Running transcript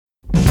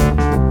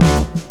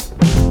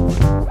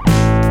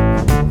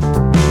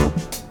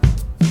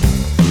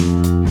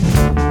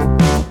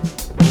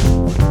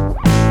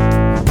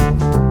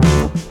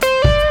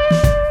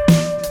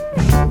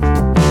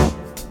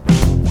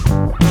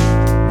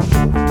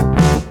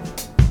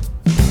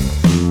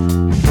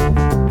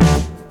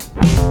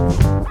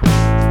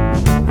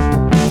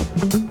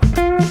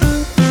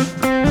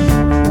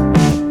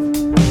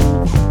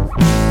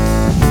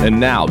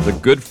now The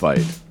Good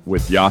Fight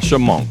with Yascha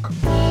Mounk.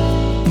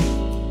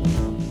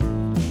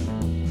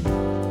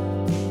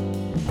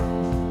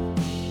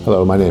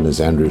 Hello, my name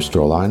is Andrew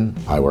Stroline.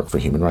 I work for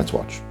Human Rights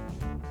Watch.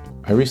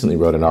 I recently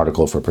wrote an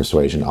article for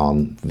Persuasion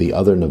on the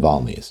other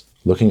Navalnys,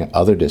 looking at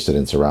other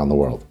dissidents around the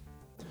world.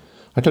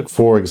 I took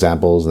 4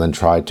 examples and then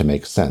tried to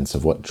make sense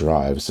of what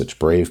drives such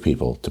brave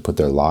people to put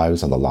their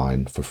lives on the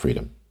line for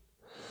freedom.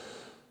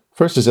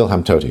 First is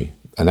Ilham Tohti,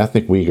 an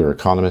ethnic Uyghur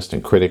economist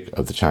and critic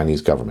of the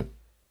Chinese government.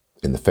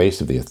 In the face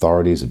of the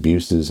authorities'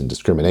 abuses and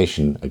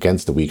discrimination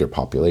against the Uyghur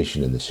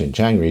population in the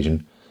Xinjiang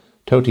region,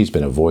 Tohti's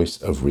been a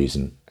voice of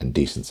reason and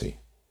decency.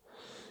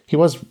 He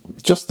was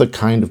just the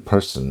kind of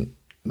person,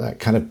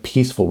 that kind of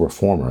peaceful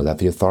reformer that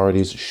the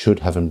authorities should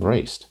have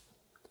embraced.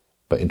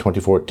 But in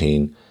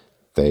 2014,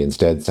 they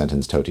instead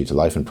sentenced Tohti to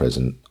life in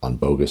prison on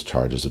bogus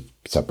charges of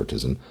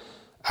separatism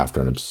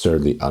after an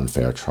absurdly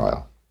unfair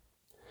trial.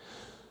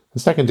 The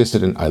second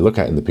dissident I look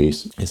at in the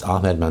piece is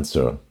Ahmed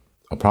Mansour,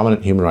 a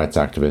prominent human rights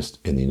activist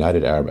in the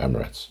United Arab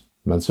Emirates.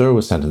 Mansour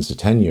was sentenced to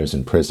 10 years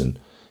in prison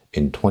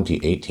in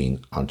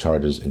 2018 on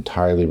charges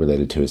entirely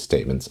related to his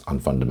statements on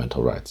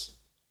fundamental rights.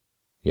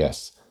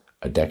 Yes,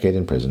 a decade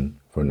in prison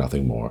for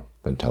nothing more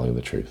than telling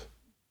the truth.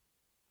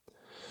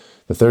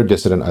 The third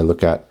dissident I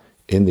look at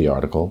in the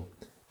article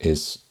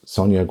is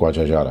Sonia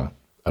Guajajara,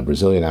 a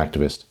Brazilian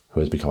activist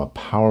who has become a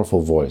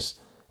powerful voice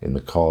in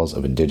the cause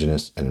of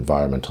indigenous and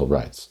environmental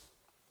rights.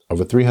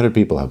 Over 300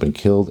 people have been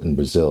killed in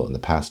Brazil in the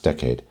past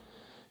decade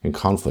in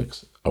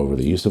conflicts over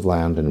the use of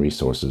land and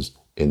resources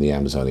in the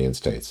Amazonian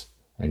states,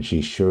 and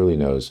she surely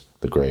knows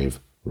the grave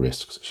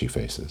risks she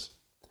faces.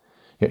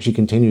 Yet she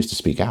continues to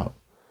speak out,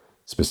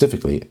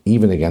 specifically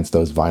even against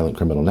those violent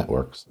criminal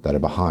networks that are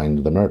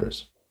behind the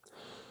murders.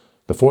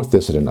 The fourth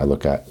dissident I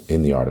look at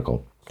in the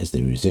article is the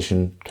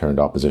musician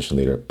turned opposition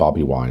leader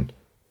Bobby Wine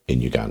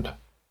in Uganda.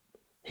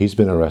 He's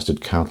been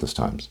arrested countless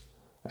times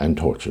and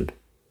tortured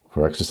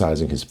for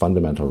exercising his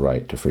fundamental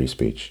right to free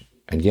speech,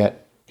 and yet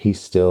he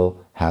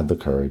still had the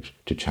courage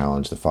to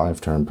challenge the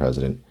 5-term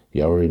president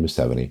Yoweri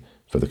Museveni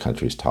for the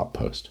country's top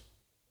post.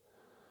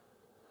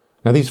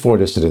 Now, these 4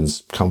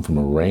 dissidents come from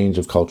a range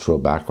of cultural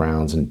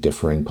backgrounds and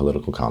differing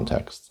political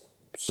contexts.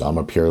 Some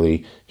are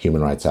purely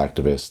human rights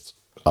activists,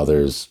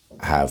 others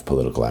have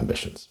political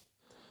ambitions.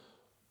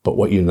 But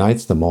what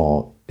unites them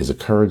all is a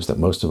courage that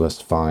most of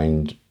us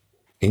find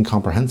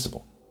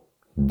incomprehensible.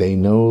 They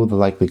know the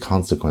likely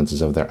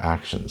consequences of their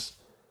actions.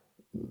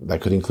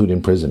 That could include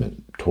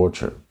imprisonment,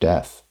 torture,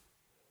 death,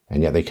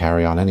 and yet they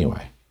carry on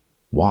anyway.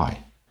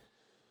 Why?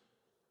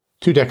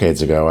 2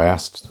 decades ago, I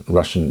asked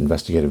Russian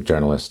investigative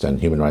journalist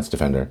and human rights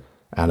defender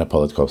Anna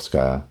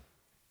Politkovskaya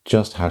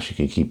just how she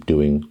could keep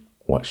doing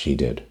what she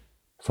did.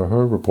 For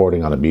her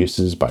reporting on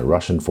abuses by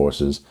Russian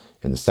forces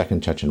in the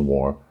Second Chechen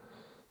War,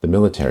 the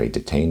military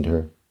detained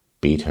her,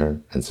 beat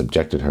her, and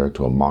subjected her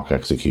to a mock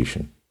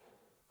execution.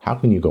 How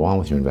can you go on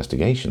with your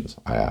investigations?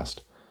 I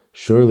asked.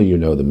 Surely you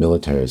know the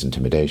military's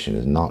intimidation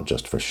is not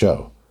just for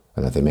show,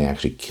 and that they may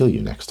actually kill you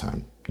next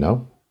time,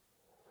 no?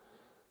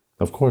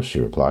 Of course, she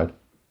replied.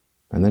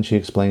 And then she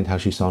explained how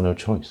she saw no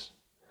choice.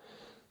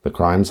 The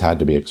crimes had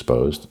to be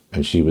exposed,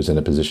 and she was in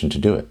a position to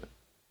do it.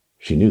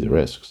 She knew the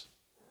risks.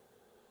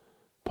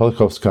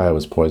 Politkovskaya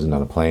was poisoned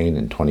on a plane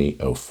in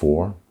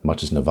 2004,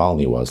 much as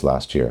Navalny was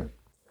last year.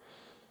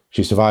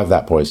 She survived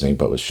that poisoning,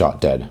 but was shot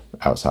dead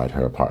outside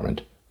her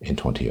apartment in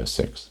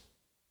 2006.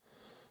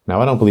 Now,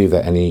 I don't believe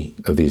that any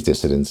of these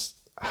dissidents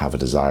have a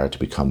desire to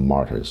become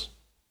martyrs.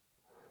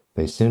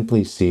 They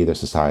simply see their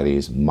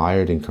societies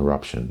mired in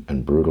corruption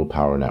and brutal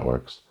power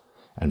networks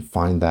and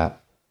find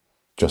that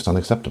just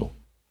unacceptable.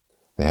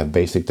 They have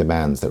basic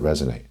demands that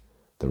resonate: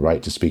 the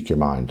right to speak your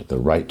mind, the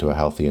right to a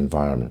healthy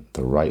environment,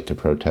 the right to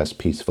protest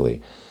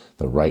peacefully,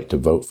 the right to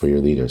vote for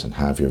your leaders and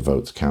have your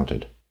votes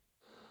counted.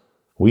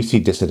 We see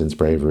dissidents'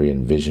 bravery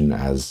and vision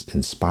as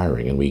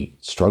inspiring, and we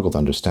struggle to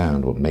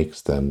understand what makes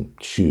them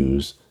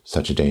choose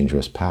such a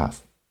dangerous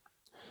path.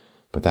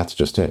 But that's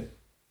just it.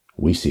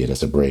 We see it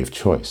as a brave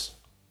choice.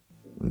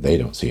 They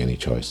don't see any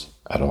choice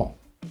at all.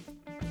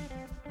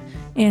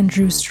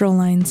 Andrew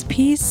Stroline's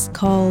piece,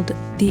 called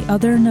The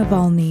Other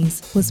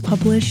Navalnys, was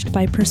published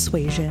by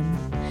Persuasion.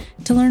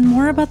 To learn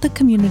more about the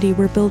community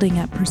we're building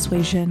at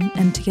Persuasion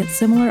and to get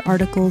similar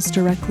articles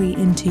directly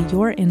into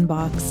your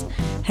inbox,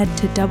 head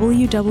to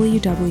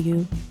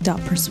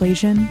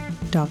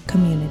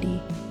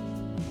www.persuasion.community.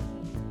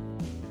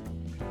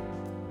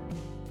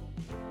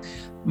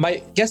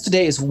 My guest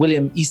today is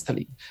William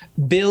Easterly.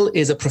 Bill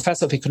is a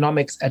professor of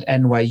economics at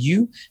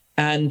NYU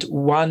and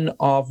one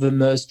of the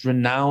most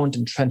renowned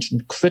and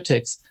trenchant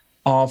critics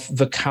of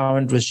the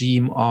current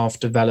regime of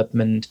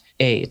development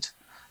aid.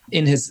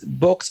 In his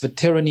books, The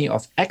Tyranny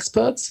of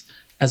Experts,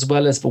 as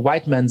well as The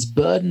White Man's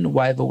Burden,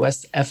 Why the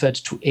West's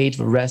Effort to Aid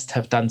the Rest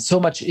have done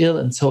so much ill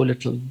and so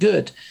little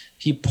good,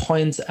 he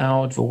points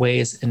out the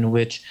ways in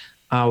which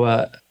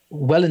our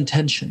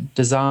well-intentioned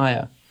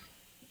desire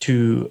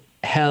to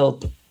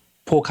help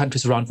poor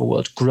countries around the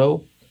world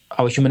grow,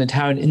 our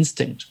humanitarian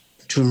instinct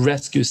to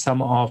rescue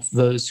some of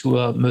those who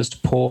are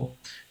most poor,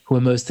 who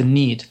are most in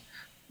need,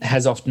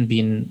 has often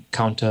been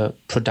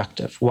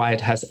counterproductive, why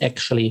it has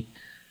actually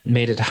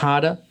made it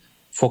harder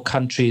for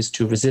countries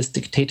to resist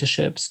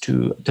dictatorships,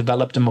 to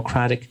develop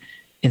democratic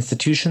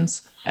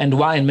institutions, and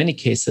why in many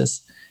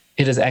cases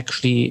it has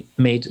actually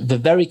made the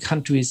very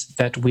countries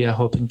that we are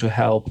hoping to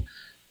help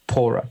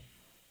poorer.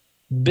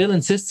 Bill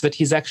insists that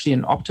he's actually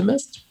an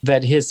optimist,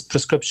 that his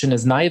prescription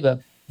is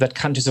neither that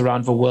countries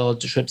around the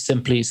world should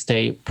simply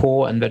stay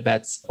poor and that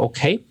that's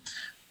okay,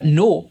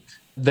 nor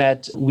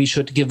that we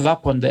should give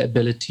up on the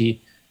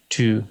ability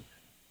to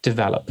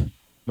develop.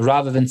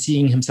 Rather than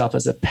seeing himself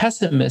as a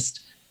pessimist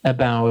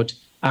about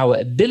our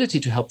ability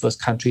to help those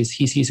countries,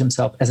 he sees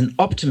himself as an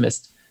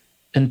optimist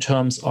in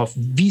terms of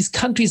these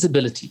countries'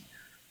 ability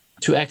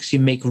to actually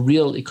make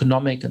real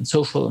economic and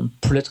social and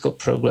political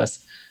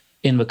progress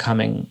in the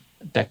coming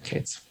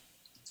decades.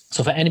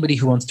 So for anybody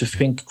who wants to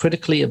think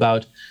critically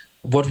about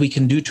what we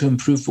can do to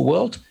improve the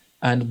world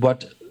and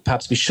what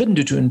perhaps we shouldn't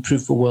do to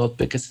improve the world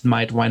because it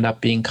might wind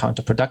up being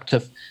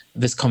counterproductive,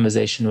 this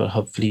conversation will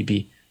hopefully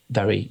be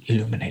very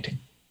illuminating.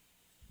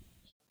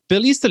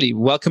 Bill Easterly,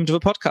 welcome to the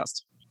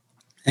podcast.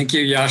 Thank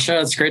you,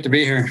 Yascha. It's great to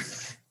be here.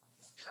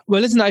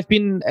 Well, listen, I've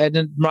been an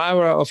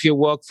admirer of your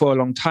work for a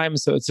long time,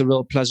 so it's a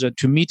real pleasure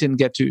to meet and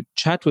get to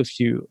chat with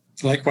you.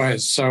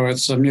 Likewise. So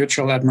it's a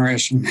mutual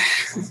admiration.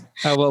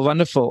 Oh, well,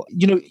 wonderful.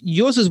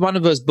 Yours is one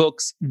of those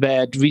books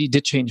that really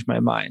did change my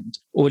mind,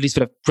 or at least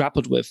that I've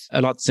grappled with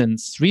a lot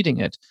since reading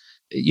it.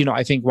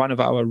 I think one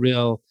of our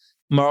real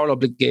moral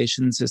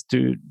obligations is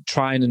to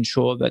try and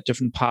ensure that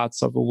different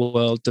parts of the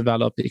world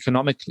develop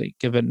economically,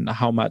 given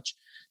how much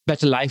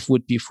better life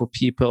would be for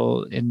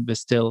people in the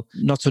still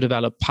not so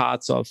developed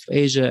parts of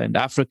Asia and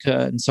Africa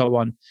and so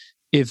on,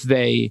 if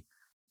they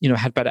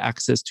had better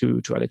access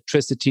to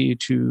electricity,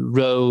 to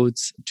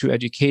roads, to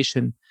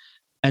education.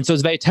 And so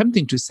it's very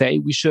tempting to say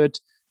we should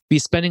be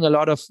spending a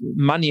lot of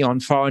money on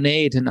foreign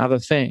aid and other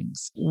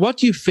things. What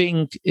do you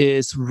think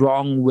is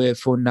wrong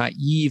with or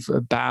naive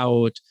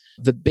about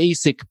the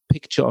basic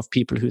picture of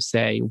people who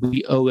say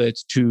we owe it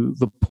to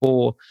the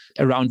poor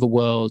around the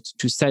world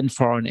to send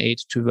foreign aid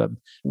to them?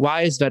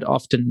 Why is that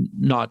often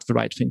not the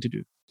right thing to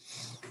do?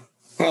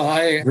 Well,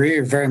 I agree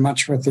very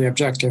much with the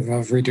objective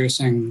of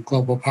reducing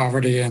global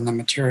poverty and the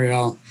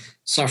material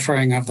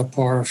suffering of the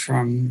poor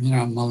from,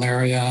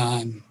 malaria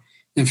and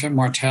infant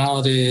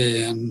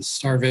mortality and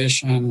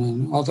starvation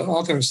and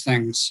all those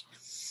things.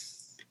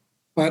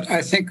 But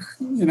I think,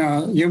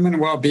 human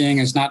well-being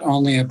is not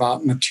only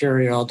about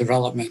material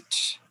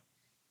development.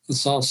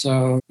 It's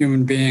also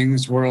human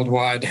beings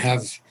worldwide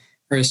have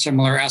very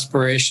similar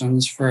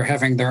aspirations for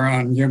having their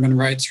own human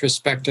rights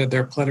respected,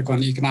 their political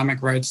and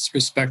economic rights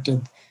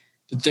respected,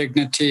 the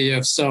dignity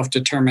of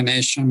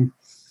self-determination.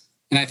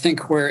 And I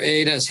think where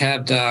aid has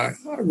had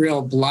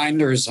real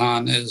blinders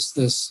on is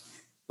this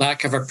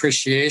lack of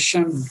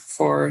appreciation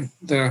for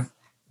the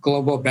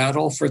global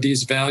battle for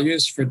these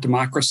values, for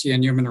democracy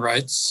and human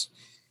rights.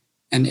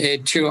 And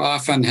aid too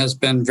often has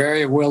been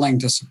very willing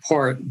to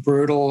support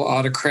brutal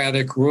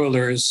autocratic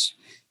rulers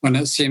when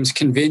it seems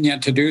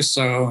convenient to do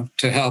so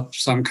to help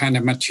some kind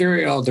of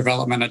material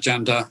development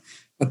agenda,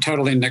 but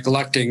totally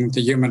neglecting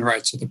the human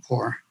rights of the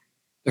poor,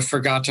 the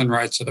forgotten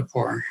rights of the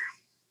poor.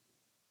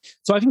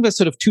 So I think there's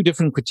sort of two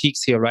different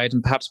critiques here, right?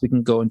 And perhaps we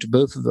can go into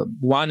both of them.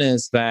 One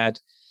is that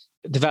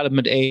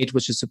development aid,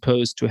 which is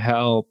supposed to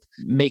help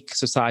make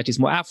societies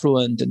more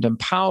affluent and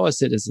empower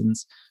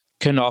citizens,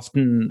 can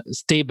often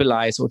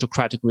stabilize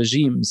autocratic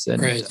regimes and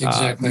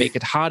make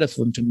it harder for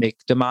them to make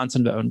demands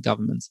on their own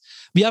governments.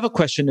 The other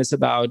question is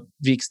about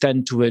the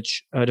extent to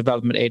which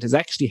development aid has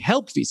actually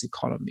helped these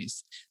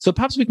economies. So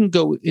perhaps we can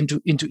go into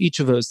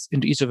each of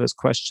those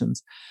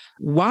questions.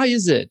 Why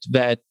is it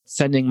that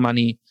sending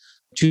money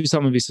to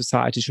some of these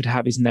societies should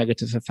have these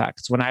negative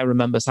effects? When I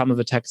remember some of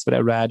the texts that I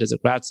read as a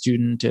grad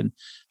student in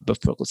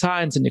both political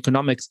science and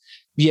economics,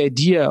 the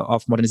idea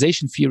of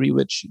modernization theory,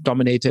 which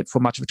dominated for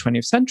much of the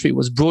 20th century,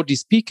 was broadly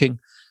speaking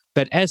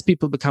that as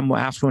people become more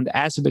affluent,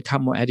 as they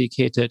become more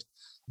educated,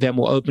 they're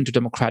more open to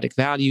democratic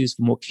values,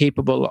 more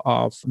capable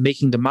of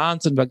making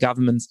demands on their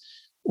governments.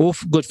 All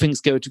good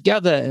things go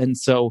together. And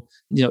so,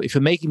 if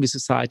you're making these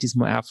societies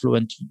more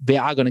affluent, they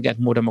are going to get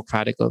more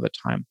democratic over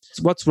time.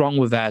 So what's wrong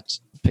with that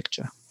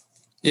picture?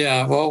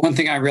 Yeah, well, one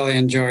thing I really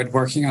enjoyed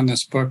working on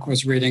this book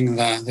was reading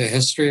the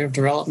history of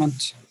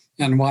development.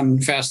 And one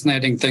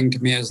fascinating thing to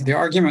me is the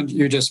argument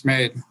you just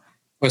made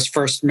was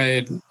first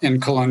made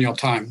in colonial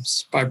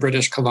times by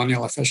British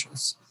colonial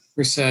officials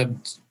who said,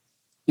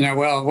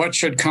 what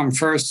should come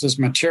first is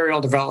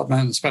material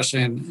development,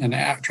 especially in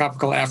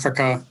tropical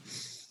Africa.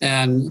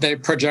 And they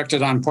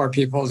projected on poor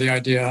people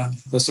the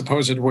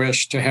supposed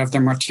wish to have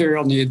their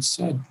material needs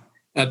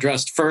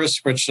addressed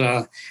first, which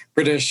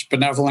British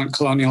benevolent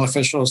colonial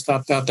officials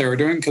thought that they were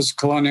doing because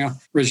colonial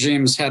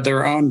regimes had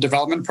their own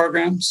development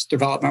programs.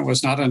 Development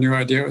was not a new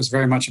idea. It was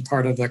very much a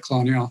part of the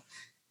colonial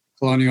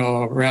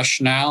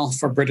rationale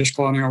for British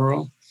colonial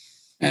rule.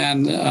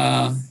 And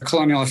a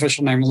colonial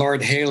official named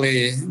Lord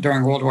Hailey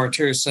during World War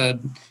II said,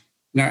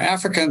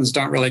 Africans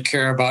don't really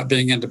care about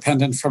being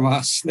independent from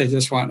us. They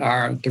just want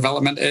our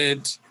development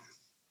aid.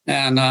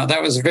 And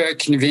that was a very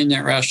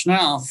convenient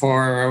rationale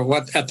for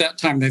what at that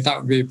time they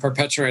thought would be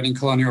perpetuating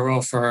colonial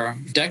rule for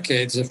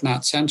decades, if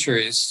not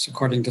centuries,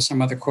 according to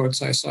some other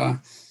quotes I saw.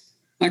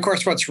 And of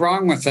course, what's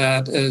wrong with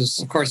that is,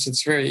 of course,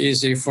 it's very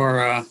easy for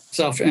a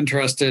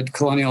self-interested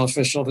colonial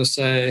official to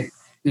say,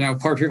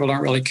 poor people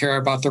don't really care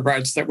about the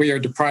rights that we are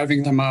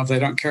depriving them of. They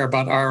don't care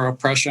about our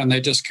oppression. They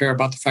just care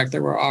about the fact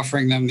that we're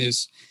offering them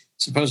these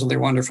supposedly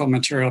wonderful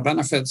material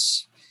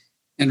benefits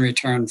in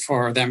return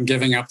for them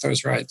giving up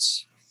those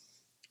rights.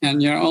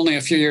 And, only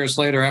a few years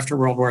later, after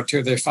World War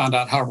II, they found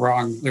out how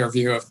wrong their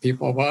view of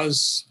people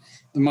was.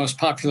 The most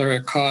popular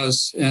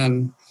cause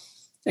in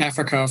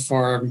Africa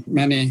for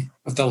many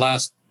of the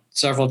last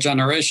several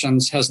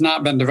generations has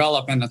not been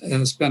development. It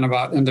has been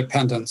about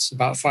independence,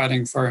 about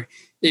fighting for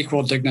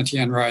equal dignity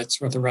and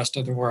rights with the rest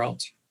of the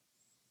world.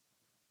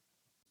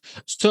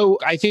 So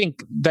I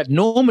think that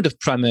normative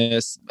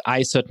premise,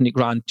 I certainly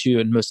grant you,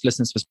 and most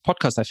listeners to this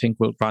podcast, I think,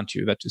 will grant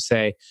you that to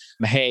say,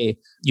 hey,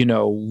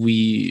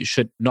 we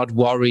should not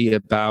worry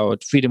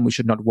about freedom. We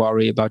should not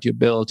worry about your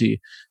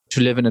ability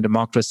to live in a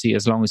democracy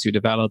as long as you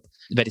develop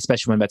that,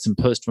 especially when that's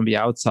imposed from the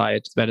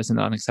outside. That is an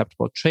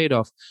unacceptable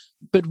trade-off.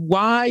 But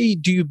why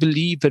do you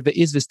believe that there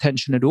is this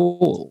tension at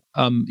all?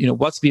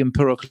 What's the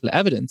empirical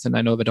evidence? And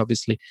I know that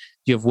obviously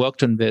you've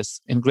worked on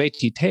this in great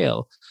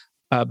detail.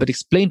 But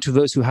explain to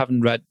those who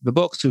haven't read the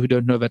books, who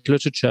don't know that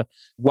literature,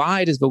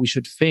 why it is that we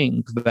should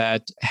think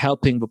that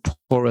helping the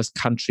poorest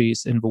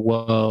countries in the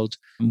world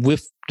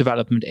with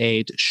development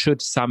aid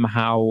should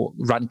somehow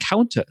run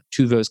counter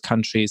to those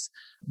countries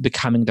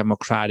becoming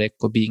democratic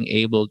or being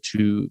able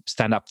to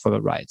stand up for their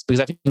rights. Because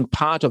I think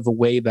part of the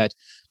way that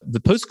the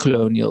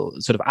post-colonial,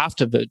 sort of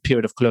after the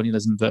period of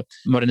colonialism, the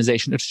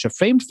modernization literature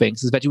framed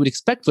things is that you would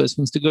expect those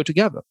things to go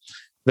together.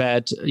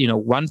 That,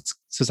 once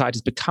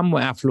societies become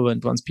more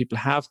affluent, once people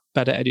have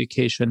better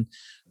education,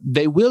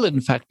 they will,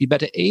 in fact, be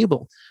better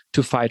able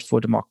to fight for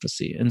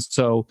democracy. And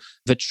so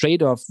the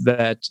trade-off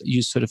that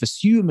you sort of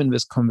assume in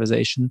this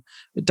conversation,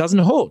 it doesn't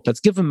hold. Let's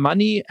give them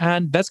money,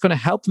 and that's going to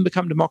help them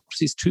become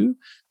democracies too.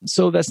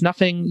 So there's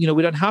nothing,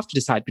 we don't have to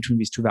decide between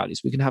these two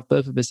values. We can have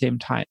both at the same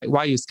time.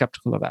 Why are you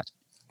skeptical of that?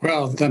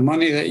 Well, the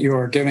money that you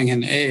are giving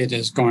in aid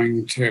is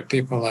going to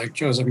people like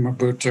Joseph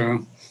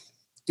Mobutu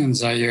in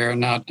Zaire,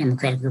 now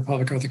Democratic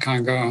Republic of the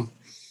Congo,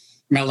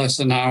 Meles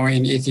Zenawi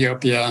in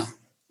Ethiopia,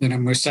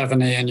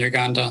 Museveni in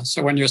Uganda.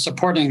 So when you're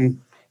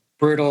supporting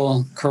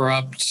brutal,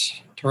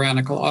 corrupt,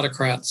 tyrannical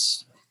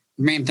autocrats,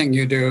 the main thing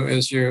you do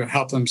is you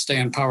help them stay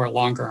in power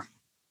longer.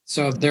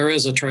 So there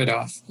is a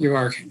trade-off. You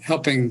are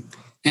helping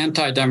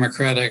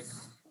anti-democratic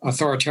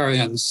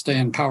authoritarians stay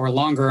in power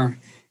longer,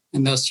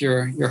 and thus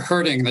you're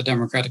hurting the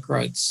democratic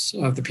rights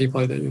of the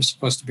people that you're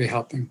supposed to be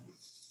helping.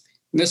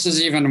 And this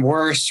is even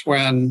worse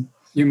when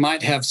you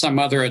might have some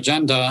other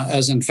agenda,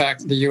 as in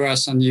fact the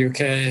US and the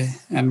UK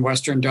and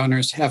Western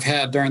donors have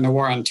had during the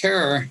War on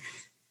Terror,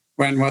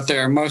 when what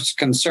they're most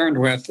concerned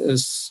with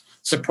is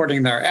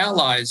supporting their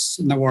allies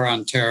in the War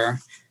on Terror,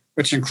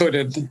 which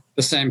included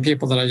the same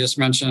people that I just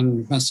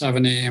mentioned,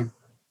 Museveni,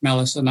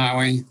 Meles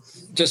Zenawi.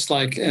 Just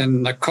like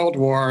in the Cold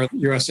War,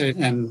 USA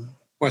and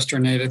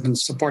Western aid had been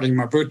supporting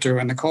Mobutu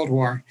in the Cold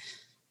War.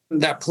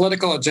 That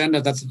political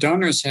agenda that the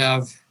donors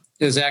have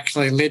is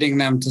actually leading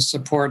them to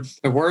support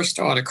the worst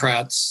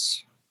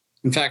autocrats.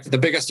 In fact, the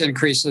biggest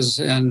increases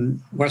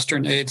in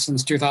Western aid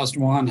since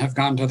 2001 have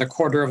gone to the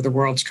quarter of the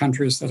world's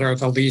countries that are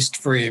the least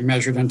free,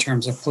 measured in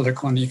terms of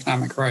political and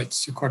economic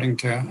rights, according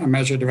to a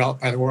measure developed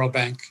by the World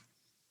Bank.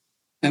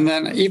 And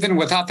then even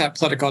without that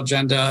political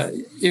agenda,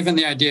 even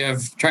the idea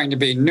of trying to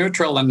be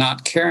neutral and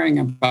not caring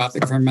about the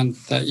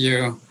government that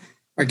you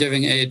are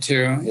giving aid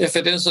to, if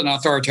it is an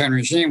authoritarian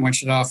regime,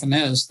 which it often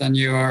is, then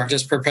you are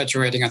just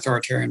perpetuating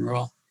authoritarian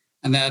rule.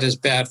 And that is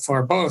bad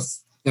for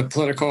both the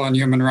political and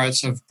human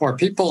rights of poor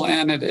people,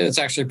 and it's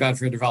actually bad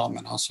for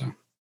development also.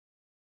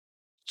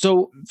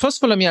 So first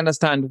of all, let me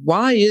understand,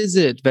 why is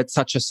it that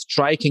such a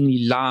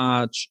strikingly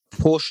large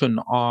portion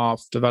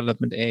of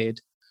development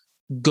aid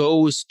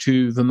goes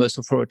to the most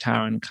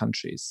authoritarian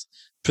countries?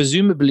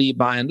 Presumably,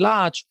 by and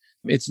large,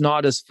 it's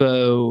not as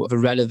though the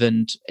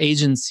relevant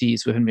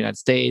agencies within the United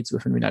States,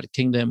 within the United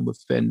Kingdom,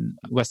 within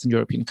Western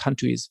European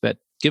countries that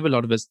give a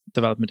lot of this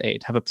development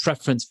aid have a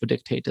preference for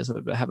dictators,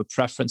 or have a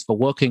preference for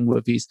working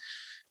with these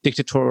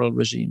dictatorial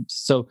regimes.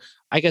 So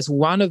I guess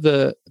one of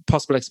the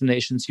possible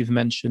explanations you've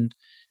mentioned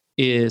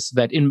is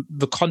that in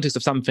the context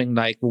of something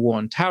like the war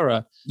on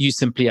terror, you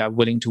simply are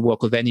willing to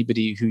work with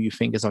anybody who you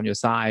think is on your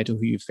side, or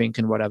who you think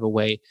in whatever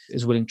way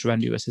is willing to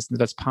render you assistance.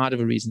 That's part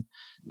of a reason.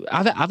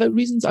 Are there other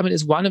reasons? I mean,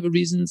 is one of the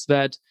reasons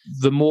that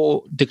the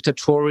more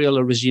dictatorial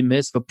a regime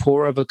is, the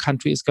poorer the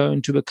country is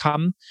going to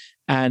become?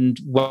 And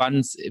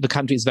once the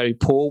country is very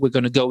poor, we're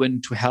going to go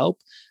in to help,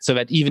 so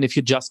that even if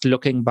you're just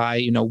looking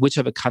by, which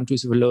are the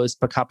countries with the lowest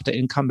per capita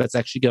income, that's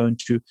actually going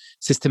to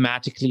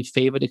systematically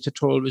favor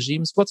dictatorial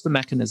regimes. What's the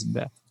mechanism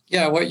there?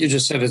 Yeah, what you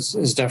just said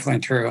is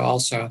definitely true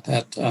also,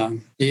 that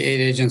the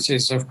aid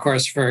agencies, of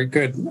course, for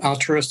good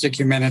altruistic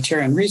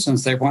humanitarian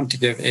reasons, they want to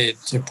give aid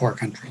to poor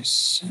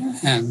countries.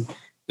 And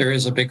there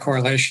is a big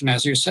correlation,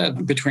 as you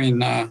said, between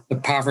the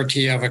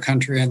poverty of a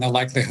country and the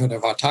likelihood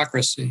of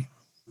autocracy.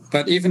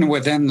 But even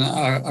within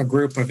a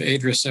group of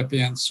aid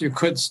recipients, you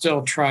could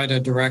still try to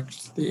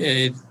direct the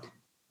aid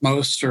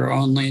most or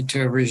only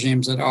to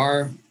regimes that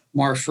are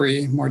more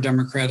free, more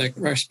democratic,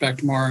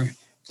 respect more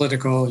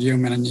political,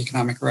 human, and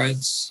economic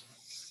rights.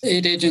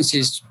 Aid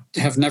agencies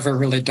have never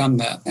really done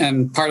that.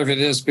 And part of it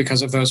is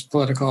because of those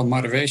political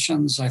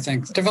motivations. I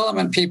think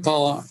development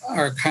people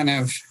are kind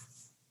of,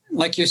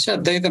 like you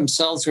said, they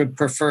themselves would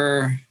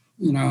prefer,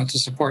 to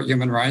support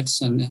human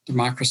rights and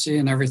democracy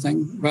and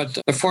everything. But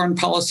the foreign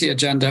policy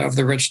agenda of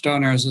the rich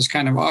donors is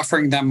kind of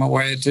offering them a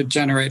way to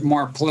generate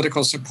more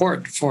political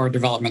support for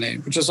development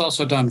aid, which is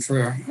also done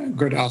for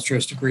good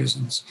altruistic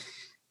reasons.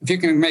 If you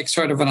can make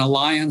sort of an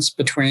alliance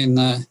between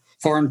the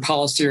foreign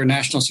policy or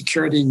national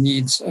security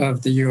needs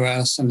of the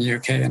US and the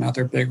UK and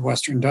other big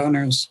Western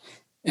donors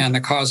and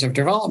the cause of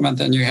development,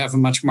 then you have a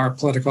much more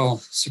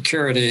political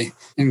security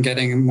in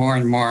getting more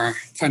and more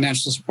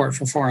financial support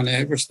for foreign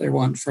aid, which they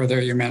want for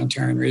their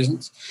humanitarian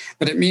reasons.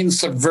 But it means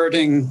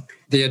subverting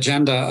the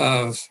agenda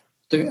of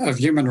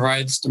human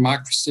rights,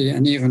 democracy,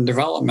 and even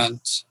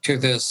development to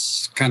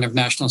this kind of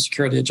national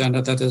security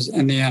agenda that is,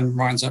 in the end,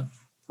 winds up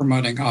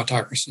promoting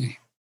autocracy.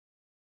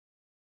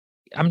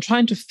 I'm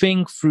trying to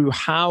think through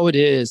how it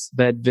is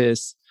that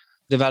this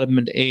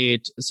development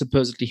aid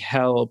supposedly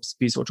helps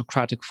these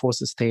autocratic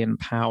forces stay in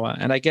power.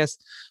 And I guess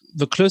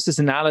the closest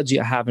analogy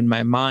I have in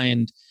my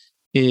mind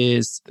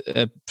is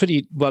a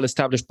pretty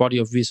well-established body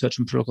of research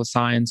in political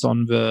science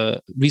on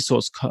the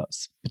resource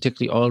curse,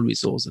 particularly oil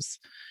resources.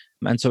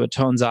 And so it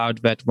turns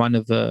out that one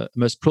of the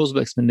most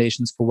plausible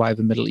explanations for why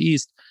the Middle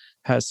East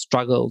has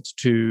struggled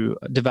to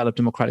develop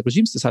democratic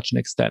regimes to such an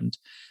extent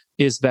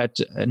is that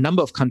a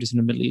number of countries in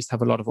the Middle East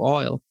have a lot of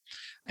oil,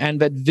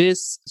 and that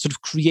this sort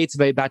of creates a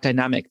very bad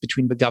dynamic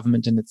between the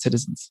government and its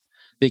citizens.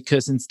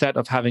 Because instead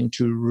of having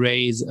to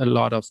raise a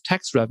lot of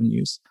tax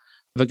revenues,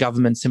 the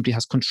government simply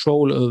has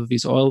control over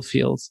these oil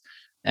fields.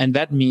 And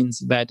that means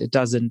that it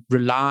doesn't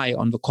rely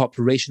on the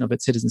cooperation of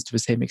its citizens to the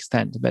same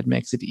extent. That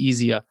makes it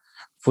easier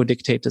for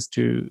dictators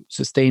to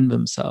sustain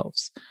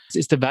themselves.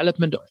 Is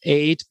development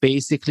aid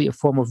basically a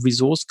form of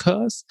resource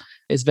curse?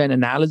 Is there an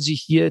analogy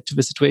here to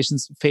the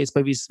situations faced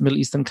by these Middle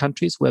Eastern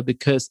countries where,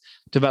 because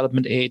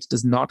development aid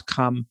does not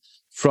come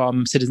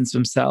from citizens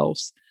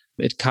themselves,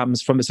 it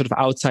comes from a sort of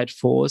outside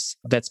force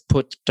that's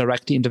put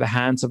directly into the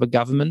hands of a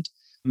government,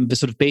 the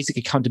sort of basic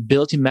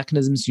accountability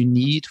mechanisms you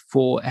need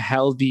for a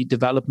healthy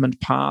development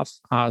path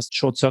are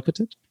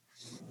short-circuited?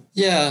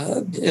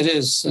 Yeah, it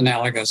is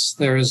analogous.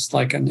 There is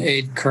like an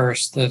aid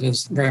curse that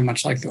is very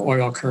much like the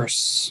oil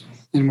curse,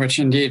 in which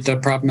indeed the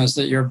problem is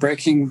that you're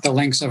breaking the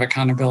links of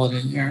accountability.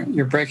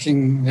 You're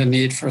breaking the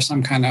need for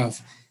some kind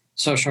of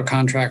social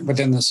contract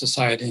within the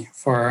society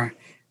for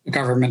the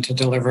government to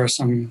deliver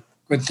some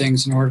good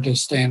things in order to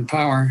stay in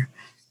power.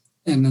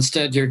 And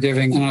instead, you're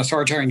giving an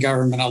authoritarian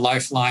government a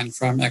lifeline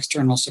from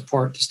external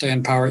support to stay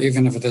in power,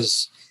 even if it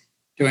is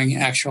doing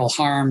actual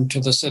harm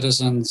to the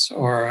citizens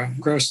or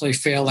grossly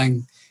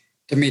failing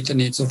to meet the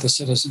needs of the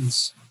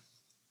citizens.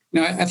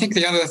 I think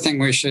the other thing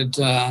we should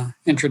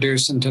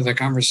introduce into the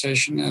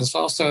conversation is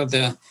also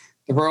the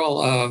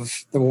role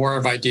of the war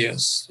of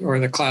ideas or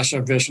the clash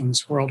of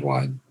visions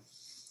worldwide.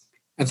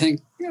 I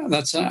think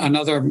that's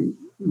another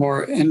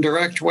more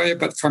indirect way,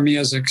 but for me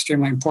is an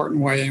extremely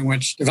important way in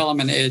which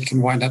development aid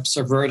can wind up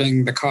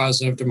subverting the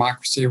cause of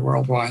democracy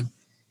worldwide.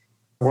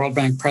 World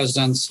Bank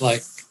presidents,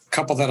 like a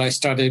couple that I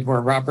studied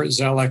were Robert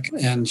Zoellick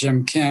and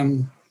Jim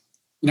Kim.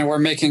 We're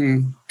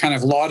making kind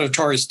of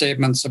laudatory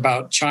statements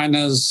about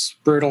China's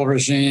brutal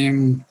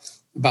regime,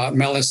 about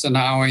Meles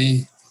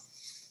Zenawi.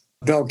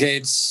 Bill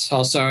Gates,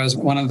 also as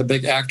one of the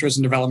big actors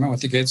in development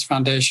with the Gates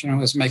Foundation,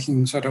 was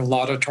making sort of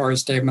laudatory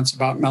statements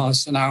about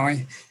Meles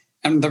Zenawi.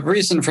 And the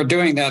reason for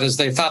doing that is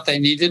they thought they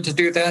needed to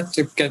do that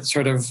to get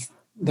sort of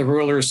the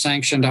rulers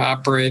sanctioned to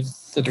operate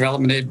the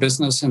development aid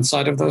business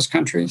inside of those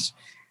countries,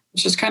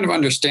 which is kind of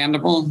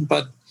understandable,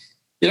 but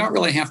you don't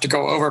really have to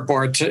go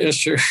overboard to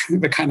issue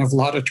the kind of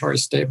laudatory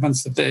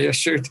statements that they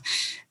issued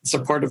in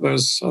support of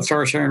those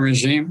authoritarian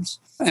regimes.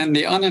 And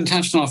the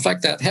unintentional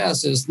effect that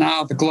has is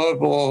now the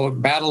global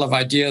battle of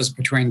ideas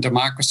between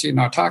democracy and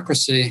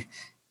autocracy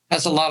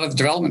has a lot of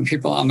development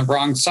people on the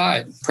wrong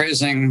side,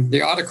 praising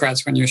the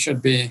autocrats when you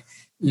should be,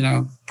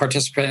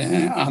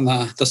 participating on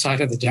the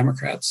side of the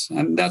Democrats.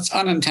 And that's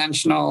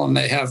unintentional, and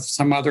they have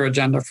some other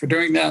agenda for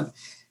doing that.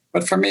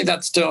 But for me,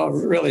 that's still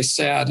really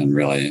sad and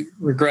really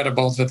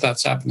regrettable that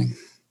that's happening.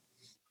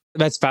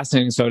 That's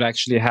fascinating. So it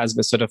actually has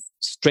this sort of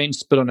strange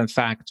spill-on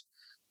effect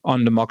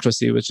on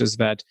democracy, which is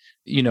that,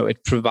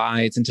 it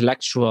provides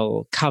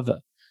intellectual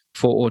cover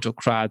for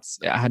autocrats.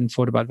 I hadn't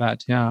thought about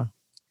that. Yeah.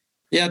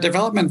 Yeah,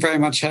 development very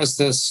much has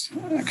this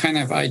kind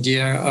of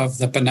idea of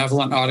the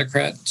benevolent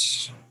autocrat,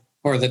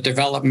 or the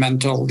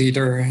developmental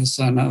leader is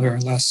another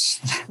less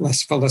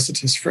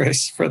felicitous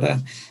phrase for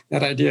that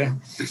idea.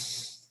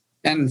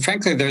 And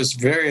frankly, there's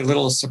very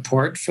little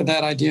support for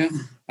that idea.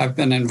 I've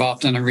been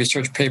involved in a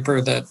research paper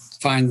that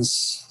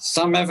finds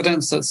some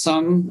evidence that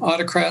some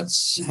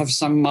autocrats have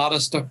some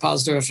modest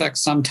positive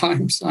effects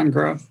sometimes on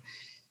growth,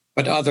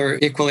 but other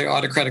equally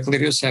autocratic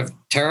leaders have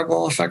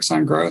terrible effects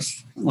on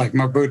growth, like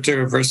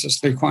Mobutu versus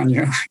Lee Kuan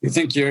Yew. You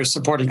think you're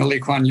supporting a Lee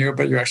Kuan Yew,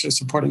 but you're actually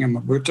supporting a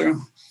Mobutu.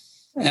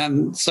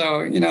 And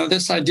so,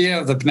 this idea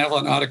of the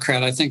benevolent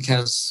autocrat, I think,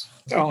 has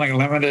only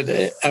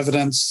limited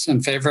evidence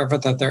in favor of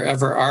it, that there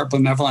ever are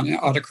benevolent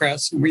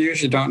autocrats. And we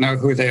usually don't know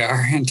who they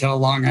are until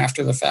long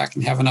after the fact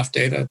and have enough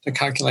data to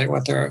calculate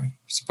what their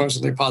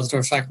supposedly positive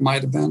effect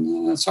might have been.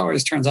 And it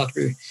always turns out to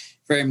be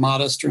very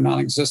modest or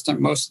non-existent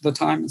most of the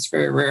time. It's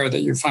very rare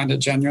that you find a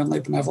genuinely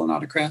benevolent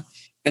autocrat.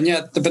 And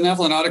yet the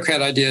benevolent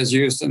autocrat idea is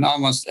used in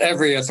almost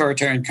every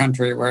authoritarian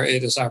country where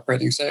aid is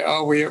operating. Say,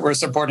 we're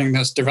supporting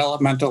this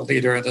developmental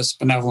leader, this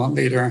benevolent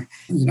leader,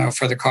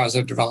 for the cause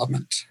of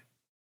development.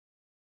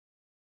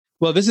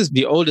 Well, this is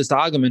the oldest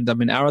argument. I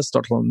mean,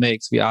 Aristotle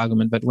makes the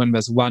argument that when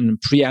there's one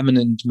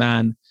preeminent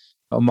man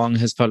among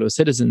his fellow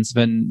citizens,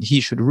 then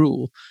he should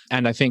rule.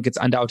 And I think it's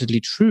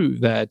undoubtedly true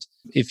that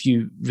if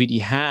you really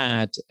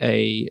had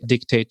a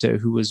dictator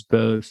who was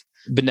both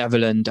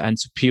benevolent and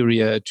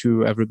superior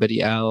to everybody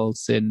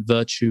else in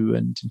virtue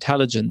and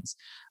intelligence,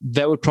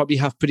 they would probably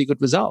have pretty good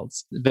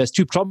results. There's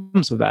two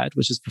problems with that,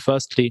 which is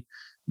firstly,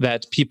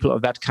 that people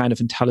of that kind of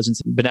intelligence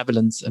and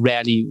benevolence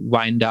rarely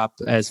wind up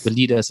as the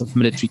leaders of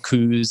military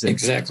coups and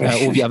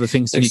all the other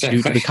things you need to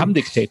do to become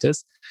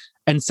dictators.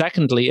 And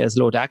secondly, as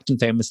Lord Acton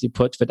famously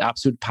put, that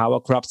absolute power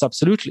corrupts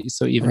absolutely.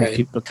 So even if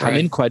people come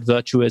in quite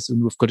virtuous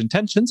and with good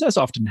intentions, as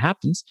often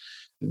happens,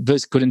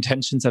 those good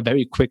intentions are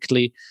very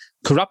quickly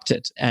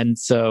corrupted. And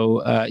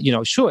so,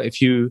 sure, if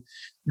you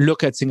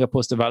look at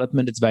Singapore's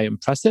development, it's very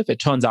impressive. It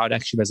turns out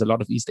actually there's a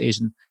lot of East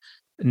Asian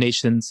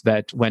nations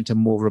that went a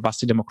more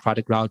robustly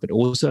democratic route, but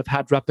also have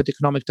had rapid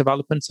economic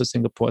development. So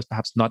Singapore is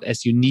perhaps not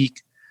as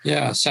unique.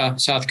 Yeah,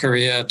 South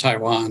Korea,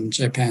 Taiwan,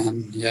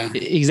 Japan, yeah.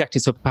 Exactly.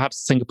 So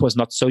perhaps Singapore is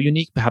not so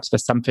unique. Perhaps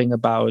there's something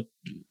about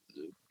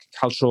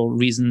cultural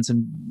reasons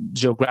and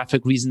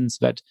geographic reasons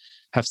that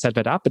have set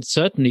that up. But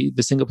certainly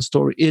the Singapore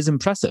story is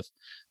impressive.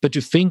 But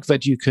to think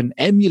that you can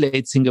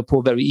emulate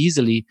Singapore very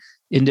easily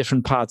in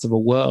different parts of the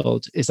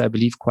world is, I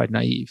believe, quite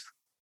naive.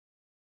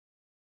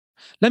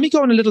 Let me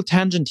go on a little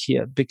tangent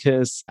here,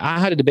 because I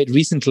had a debate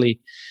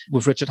recently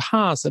with Richard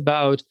Haas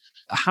about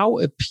how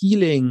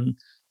appealing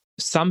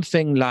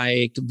something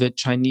like the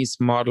Chinese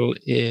model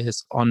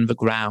is on the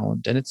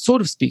ground. And it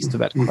sort of speaks to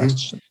that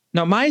question.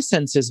 Now, my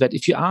sense is that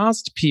if you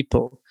asked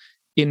people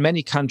in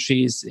many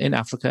countries in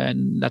Africa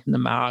and Latin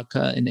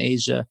America and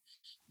Asia,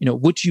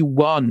 would you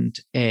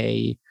want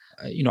a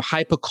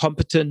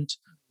hyper-competent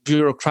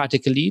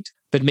bureaucratic elite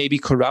that may be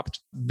corrupt,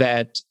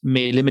 that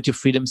may limit your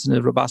freedoms in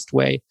a robust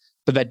way,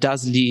 but that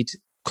does lead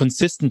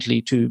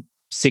consistently to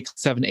 6,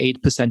 7,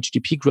 8%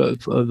 GDP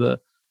growth over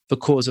the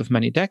course of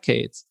many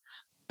decades?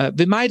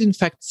 They might, in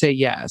fact, say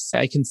yes.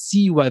 I can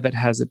see why that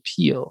has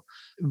appeal.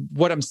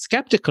 What I'm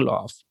skeptical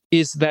of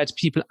is that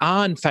people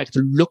are, in fact,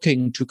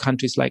 looking to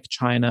countries like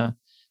China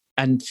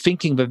and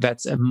thinking that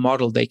that's a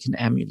model they can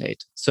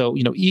emulate. So,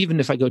 even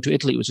if I go to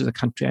Italy, which is a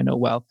country I know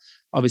well,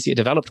 obviously a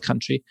developed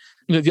country,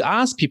 if you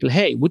ask people,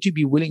 hey, would you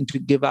be willing to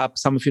give up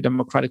some of your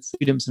democratic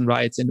freedoms and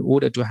rights in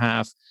order to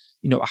have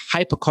a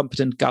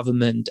hyper-competent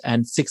government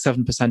and 6,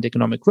 7%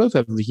 economic growth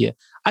every year?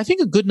 I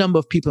think a good number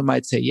of people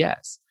might say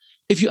yes.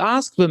 If you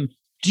ask them,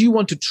 do you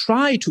want to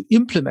try to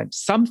implement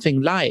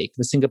something like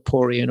the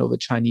Singaporean or the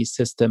Chinese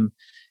system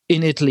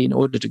in Italy in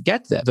order to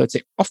get there? They'd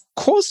say, of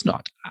course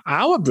not.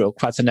 Our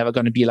bureaucrats are never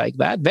going to be like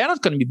that. They're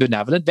not going to be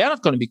benevolent. They're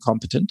not going to be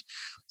competent.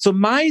 So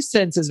my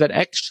sense is that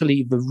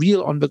actually the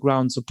real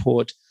on-the-ground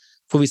support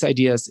for these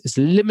ideas is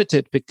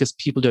limited because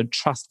people don't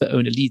trust their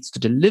own elites to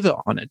deliver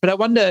on it. But I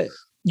wonder,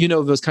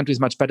 those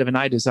countries much better than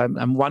I do. So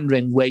I'm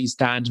wondering where you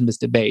stand in this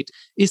debate.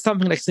 Is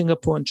something like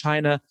Singapore and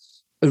China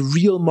a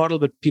real model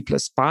that people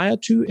aspire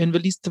to in the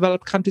least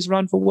developed countries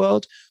around the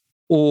world?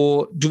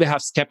 Or do they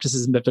have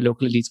skepticism that the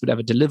local elites would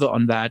ever deliver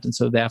on that? And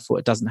so therefore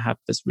it doesnst have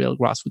this real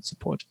grassroots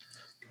support.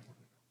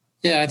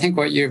 Yeah, I think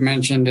what you've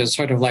mentioned is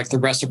sort of like the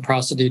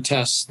reciprocity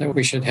test that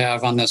we should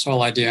have on this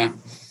whole idea.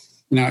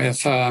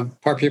 If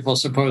poor people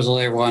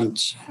supposedly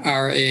want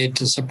our aid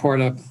to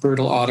support a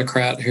brutal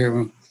autocrat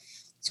who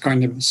is going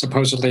to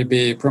supposedly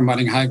be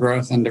promoting high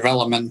growth and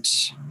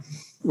development,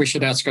 we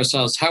should ask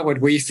ourselves, how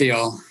would we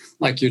feel,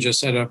 like you just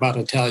said about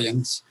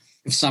Italians,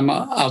 if some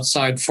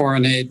outside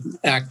foreign aid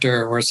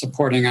actor were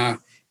supporting a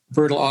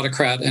brutal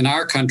autocrat in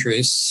our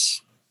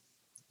countries?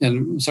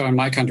 And so in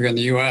my country, in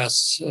the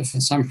US, if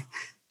some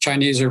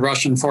Chinese or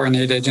Russian foreign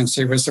aid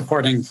agency was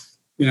supporting,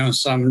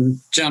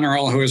 some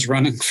general who is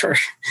running for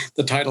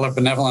the title of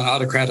benevolent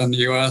autocrat in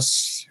the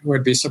US, who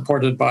would be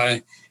supported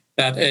by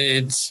that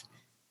aid,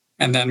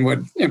 and then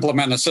would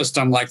implement a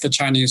system like the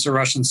Chinese or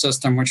Russian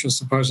system, which was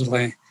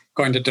supposedly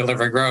going to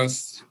deliver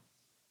growth,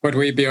 would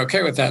we be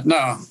okay with that?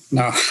 No,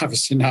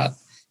 obviously not.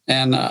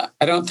 And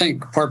I don't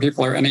think poor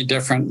people are any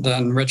different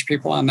than rich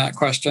people on that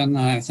question.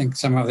 I think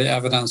some of the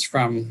evidence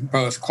from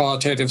both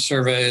qualitative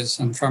surveys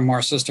and from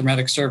more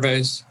systematic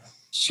surveys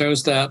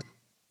shows that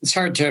It's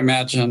hard to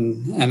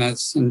imagine, and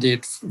it's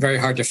indeed very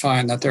hard to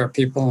find, that there are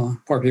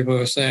poor people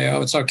who say,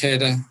 oh, it's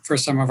okay for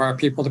some of our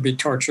people to be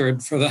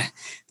tortured for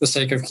the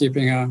sake of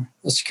keeping a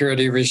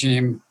security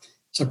regime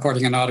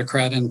supporting an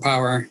autocrat in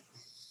power.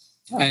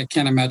 I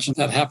can't imagine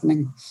that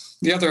happening.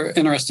 The other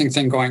interesting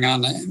thing going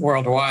on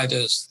worldwide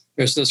is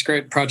there's this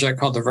great project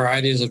called the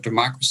Varieties of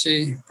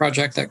Democracy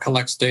project that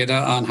collects data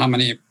on how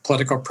many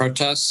political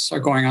protests are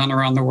going on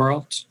around the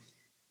world.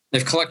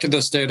 They've collected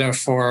this data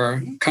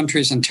for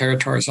countries and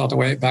territories all the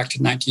way back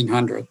to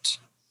 1900.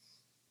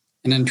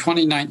 And in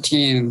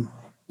 2019,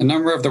 the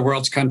number of the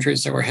world's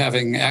countries that were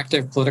having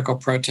active political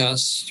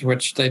protests,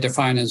 which they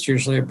define as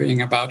usually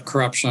being about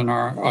corruption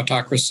or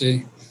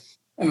autocracy,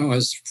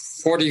 was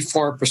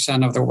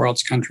 44% of the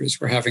world's countries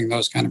were having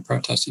those kind of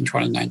protests in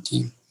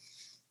 2019.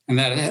 And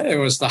that it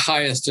was the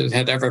highest it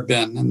had ever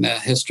been in the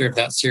history of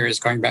that series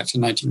going back to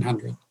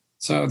 1900.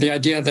 So the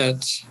idea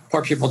that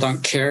poor people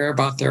don't care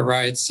about their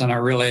rights and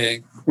are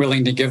really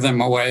willing to give them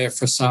away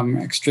for some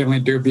extremely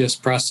dubious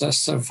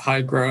process of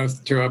high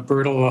growth to a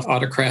brutal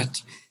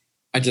autocrat,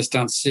 I just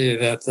don't see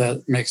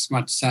that makes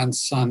much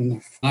sense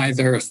on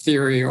either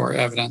theory or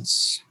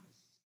evidence.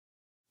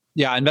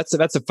 Yeah, and that's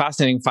a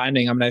fascinating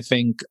finding. I mean, I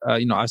think,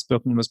 I've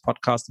spoken on this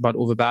podcast about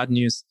all the bad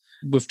news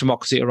with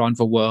democracy around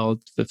the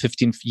world, the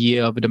 15th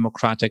year of a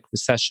democratic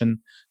recession,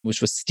 which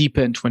was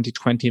steeper in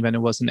 2020 than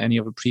it was in any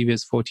of the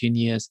previous 14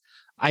 years.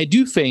 I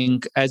do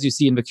think, as you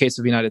see in the case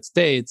of the United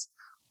States,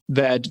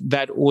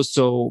 that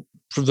also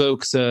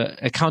provokes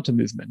a counter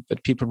movement,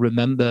 that people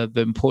remember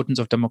the importance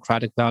of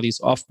democratic values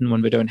often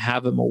when we don't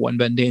have them or when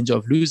we're in danger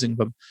of losing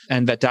them.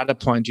 And that data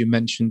point you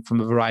mentioned from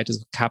the Varieties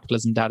of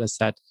Capitalism data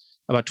set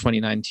about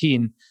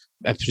 2019,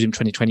 I presume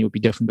 2020 would be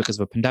different because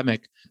of a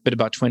pandemic, but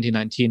about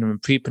 2019 or a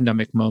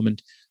pre-pandemic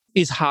moment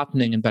is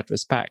heartening in that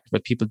respect,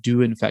 that people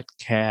do in fact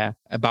care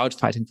about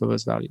fighting for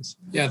those values.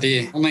 Yeah,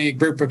 the only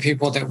group of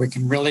people that we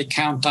can really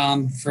count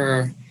on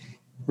for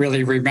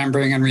really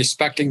remembering and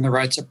respecting the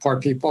rights of poor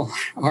people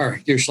are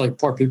usually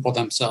poor people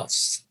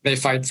themselves. They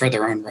fight for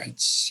their own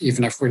rights,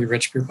 even if we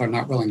rich people are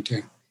not willing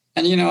to.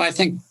 And, I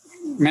think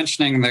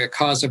mentioning the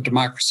cause of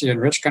democracy in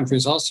rich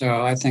countries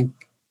also, I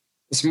think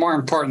it's more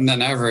important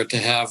than ever to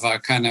have a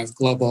kind of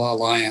global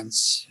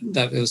alliance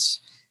that is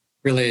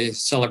really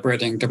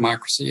celebrating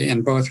democracy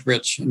in both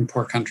rich and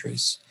poor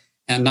countries,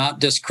 and not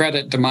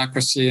discredit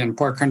democracy in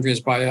poor countries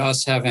by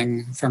us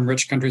from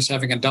rich countries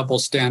having a double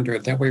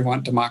standard that we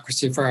want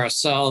democracy for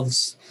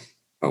ourselves,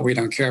 but we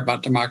don't care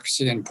about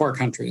democracy in poor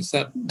countries.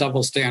 That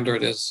double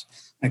standard is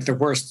like the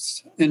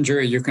worst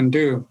injury you can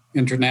do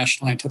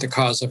internationally to the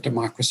cause of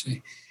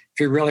democracy. If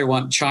you really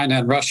want China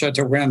and Russia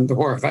to win the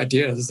war of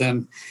ideas,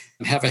 then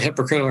have a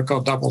hypocritical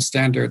double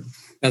standard.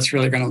 That's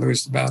really going to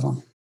lose the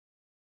battle.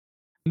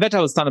 That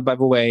whole standard, by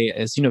the way,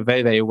 is,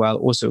 very, very well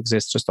also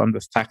exists just on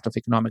the fact of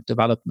economic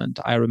development.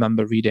 I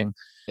remember reading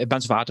a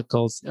bunch of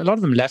articles, a lot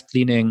of them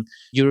left-leaning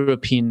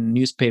European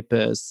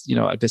newspapers,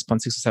 at this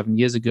point 6 or 7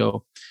 years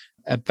ago,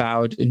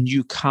 about a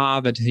new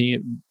car that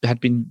had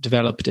been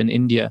developed in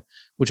India,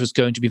 which was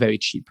going to be very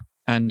cheap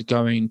and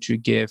going to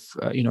give,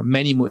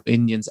 many more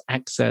Indians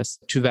access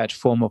to that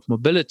form of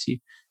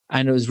mobility.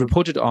 And it was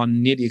reported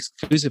on nearly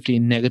exclusively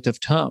in negative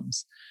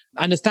terms.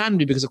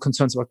 Understandably, because of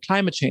concerns about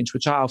climate change,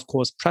 which are, of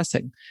course,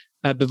 pressing.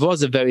 But there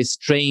was a very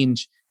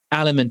strange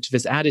element to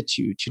this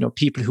attitude.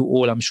 People who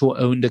all, I'm sure,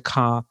 owned a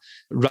car,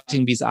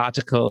 writing these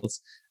articles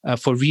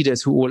for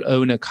readers who all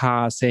own a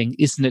car, saying,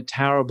 isn't it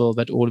terrible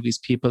that all of these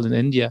people in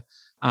India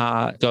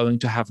are going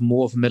to have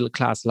more of a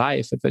middle-class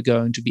life, that they're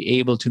going to be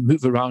able to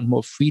move around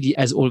more freely,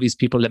 as all these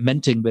people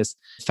lamenting this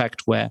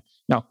fact where,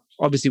 now,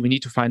 obviously, we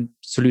need to find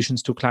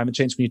solutions to climate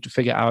change. We need to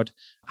figure out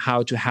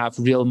how to have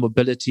real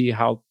mobility,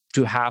 how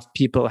to have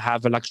people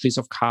have the luxuries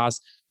of cars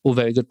or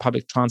very good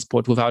public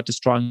transport without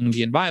destroying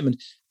the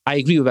environment. I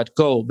agree with that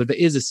goal, but there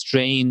is a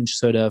strange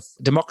sort of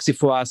democracy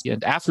for us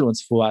and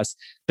affluence for us.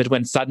 But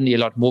when suddenly a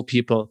lot more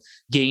people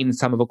gain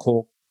some of the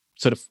core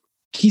sort of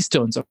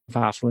keystones of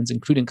affluence,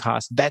 including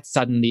cars, that's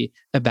suddenly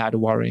a bad,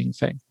 worrying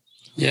thing.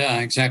 Yeah,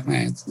 exactly.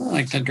 It's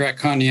like the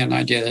draconian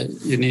idea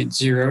that you need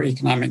zero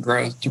economic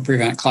growth to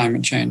prevent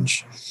climate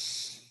change.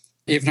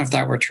 Even if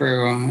that were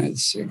true,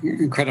 it's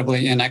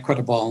incredibly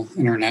inequitable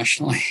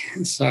internationally.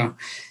 So,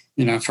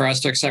 for us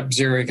to accept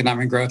zero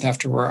economic growth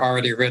after we're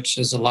already rich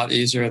is a lot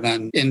easier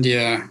than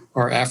India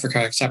or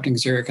Africa accepting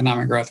zero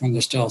economic growth when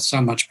there's still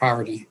so much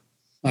poverty.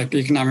 Like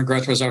economic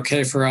growth was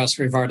okay for us,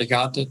 we've already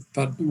got it,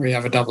 but we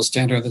have a double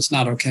standard that's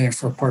not okay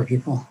for poor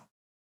people.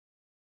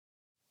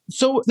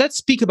 So let's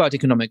speak about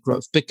economic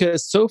growth,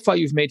 because so far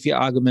you've made the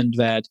argument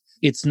that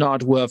it's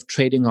not worth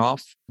trading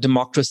off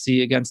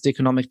democracy against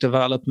economic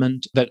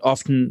development, that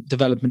often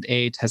development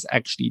aid has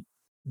actually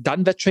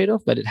done that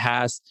trade-off, that it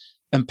has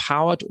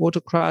empowered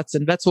autocrats,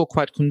 and that's all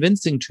quite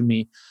convincing to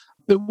me.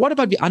 But what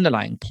about the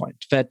underlying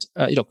point that,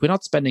 we're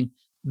not spending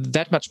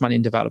that much money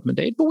in development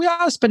aid, but we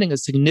are spending a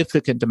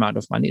significant amount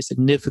of money, a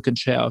significant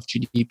share of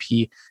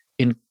GDP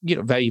in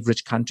very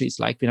rich countries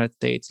like the United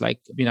States, like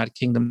the United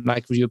Kingdom,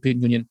 like the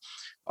European Union,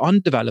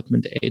 on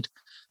development aid.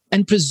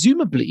 And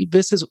presumably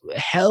this has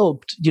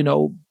helped,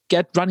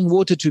 get running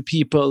water to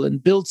people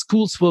and build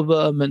schools for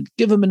them and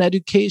give them an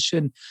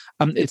education,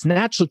 it's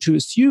natural to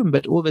assume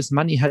that all this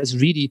money has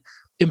really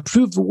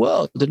improved the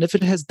world. And if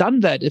it has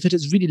done that, if it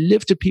has really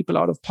lifted people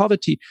out of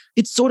poverty,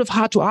 it's sort of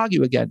hard to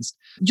argue against.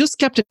 You're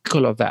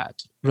skeptical of that,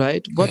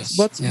 right?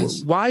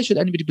 Yes. Why should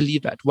anybody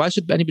believe that? Why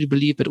should anybody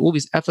believe that all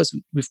these efforts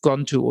we've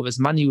gone to, all this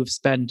money we've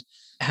spent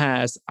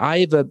has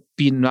either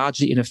been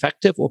largely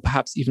ineffective or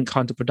perhaps even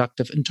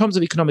counterproductive in terms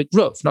of economic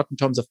growth, not in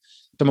terms of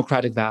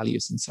democratic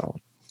values and so on?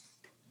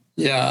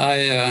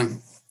 Yeah,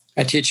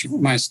 I teach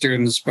my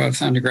students,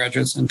 both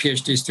undergraduates and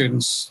PhD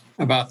students,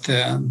 about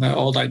the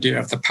old idea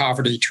of the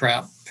poverty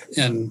trap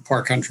in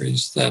poor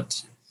countries,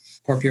 that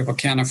poor people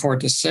can't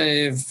afford to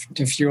save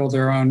to fuel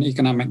their own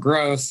economic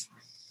growth.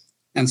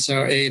 And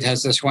so aid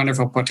has this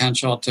wonderful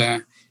potential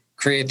to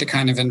create the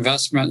kind of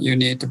investment you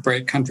need to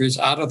break countries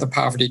out of the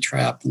poverty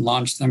trap and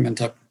launch them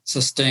into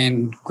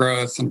sustained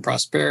growth and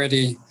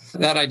prosperity.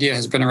 That idea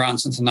has been around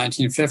since the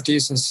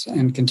 1950s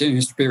and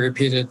continues to be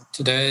repeated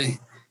today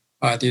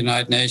by the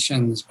United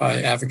Nations,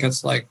 by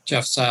advocates like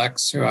Jeff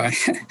Sachs, who I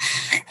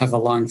have a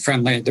long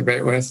friendly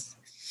debate with.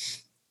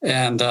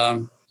 And,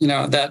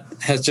 that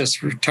has just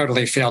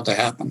totally failed to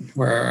happen,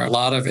 where a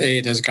lot of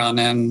aid has gone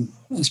in,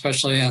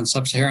 especially in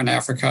sub-Saharan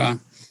Africa.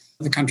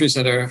 The countries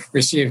that have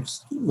received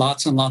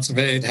lots and lots of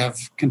aid have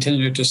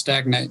continued to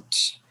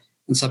stagnate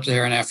in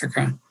sub-Saharan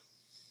Africa.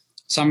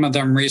 Some of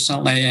them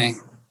recently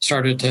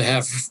started to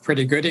have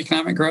pretty good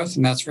economic growth,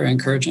 and that's very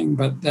encouraging,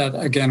 but that,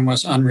 again,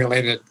 was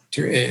unrelated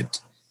to aid.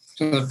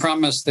 So the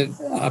promise that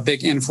a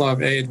big inflow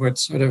of aid would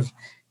sort of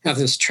have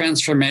this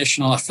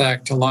transformational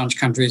effect to launch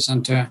countries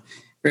into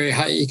very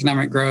high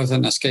economic growth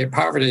and escape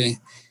poverty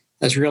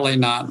has really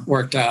not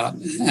worked out.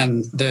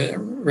 And the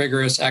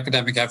rigorous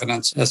academic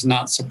evidence has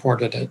not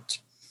supported it.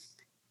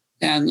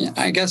 And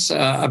I guess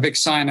a big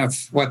sign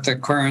of what the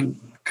current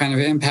kind of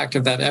impact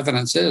of that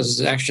evidence is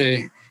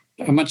actually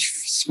a much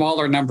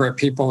smaller number of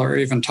people are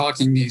even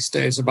talking these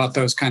days about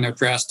those kind of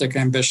drastic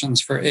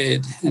ambitions for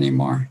aid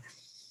anymore.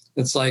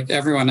 It's like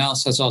everyone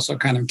else has also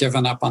kind of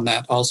given up on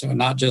that also,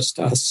 not just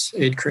us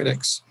aid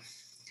critics.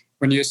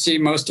 When you see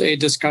most aid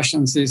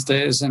discussions these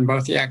days in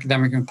both the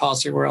academic and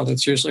policy world,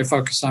 it's usually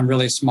focused on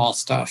really small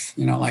stuff,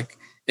 like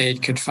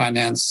aid could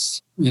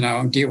finance,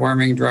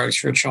 deworming drugs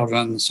for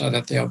children so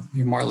that they'll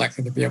be more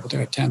likely to be able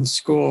to attend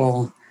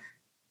school,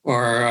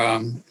 or,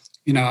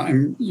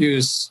 and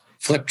use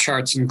flip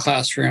charts in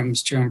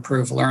classrooms to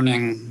improve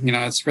learning.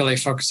 It's really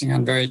focusing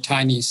on very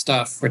tiny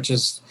stuff, which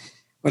is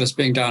what is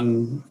being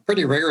done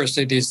pretty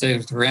rigorously these days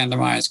with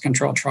randomized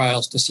controlled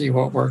trials to see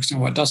what works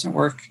and what doesn't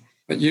work.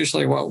 But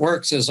usually what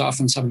works is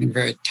often something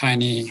very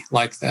tiny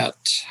like that.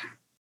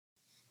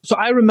 So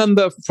I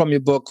remember from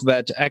your book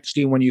that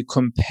actually when you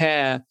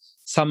compare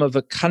some of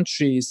the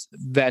countries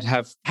that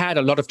have had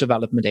a lot of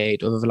development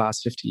aid over the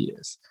last 50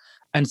 years,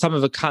 and some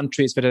of the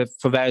countries that have,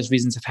 for various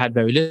reasons, have had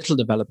very little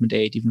development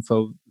aid, even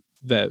for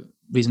the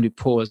reasonably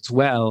poor as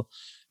well,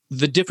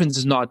 the difference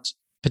is not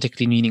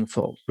particularly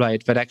meaningful,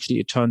 right? But actually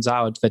it turns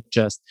out that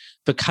just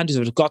the countries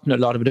that have gotten a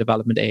lot of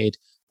development aid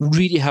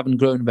really haven't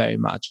grown very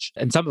much.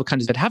 And some of the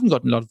countries that haven't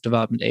gotten a lot of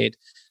development aid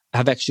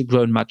have actually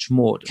grown much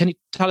more. Can you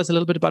tell us a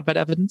little bit about that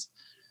evidence?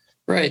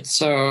 Right.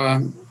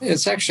 So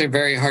it's actually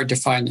very hard to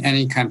find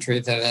any country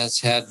that has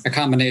had a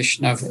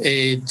combination of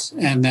aid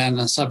and then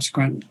a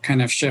subsequent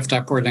kind of shift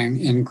upward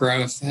in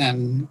growth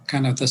and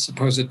kind of the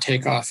supposed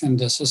takeoff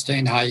into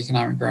sustained high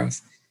economic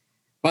growth.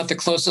 But the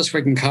closest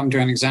we can come to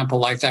an example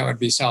like that would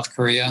be South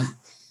Korea,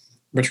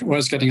 which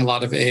was getting a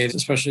lot of aid,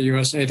 especially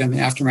U.S. aid in the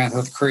aftermath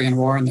of the Korean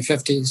War in the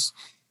 50s,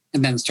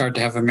 and then started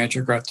to have a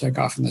major growth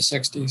takeoff in the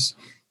 60s.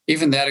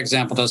 Even that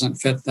example doesn't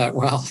fit that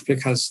well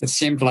because it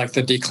seemed like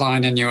the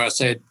decline in U.S.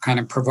 aid kind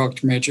of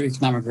provoked major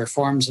economic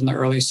reforms in the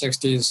early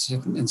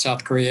 60s in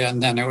South Korea,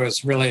 and then it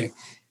was really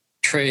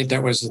trade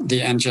that was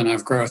the engine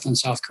of growth in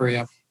South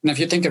Korea. And if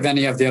you think of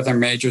any of the other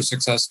major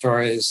success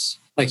stories,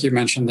 like you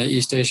mentioned, the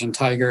East Asian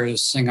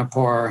tigers,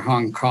 Singapore,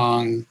 Hong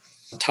Kong,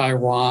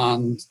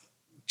 Taiwan,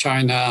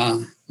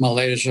 China,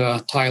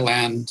 Malaysia,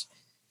 Thailand,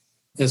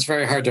 it's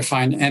very hard to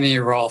find any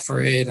role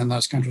for aid in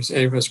those countries.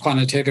 Aid was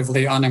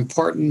quantitatively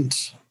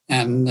unimportant,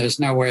 and there's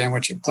no way in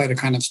which it played a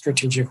kind of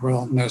strategic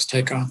role in those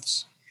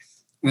takeoffs.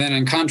 And then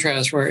in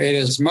contrast, where aid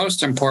is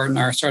most important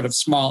are sort of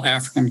small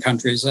African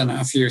countries and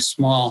a few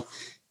small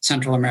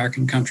Central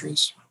American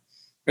countries,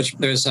 which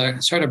there's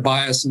a sort of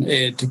bias in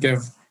aid to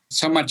give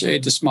so much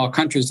aid to small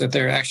countries that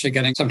they're actually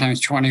getting sometimes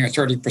 20 or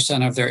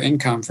 30% of their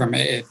income from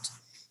aid.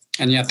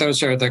 And yet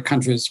those are the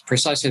countries,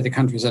 precisely the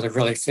countries that have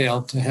really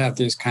failed to have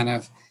these kind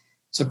of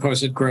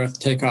supposed growth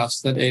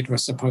takeoffs that aid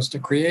was supposed to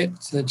create.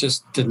 That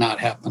just did not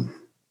happen.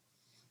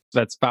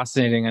 That's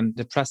fascinating and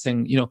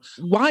depressing.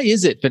 Why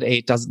is it that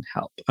aid doesn't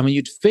help? I mean,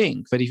 you'd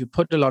think that if you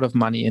put a lot of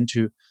money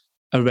into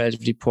a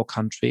relatively poor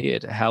country,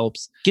 it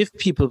helps give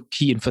people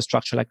key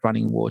infrastructure like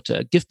running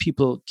water, give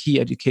people key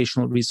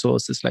educational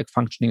resources like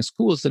functioning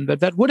schools, and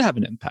that would have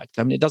an impact.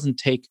 I mean, it doesn't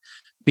take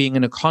being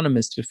an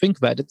economist to think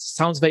that. It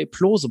sounds very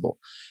plausible.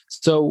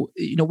 So,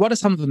 what are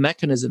some of the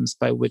mechanisms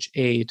by which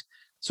aid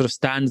sort of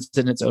stands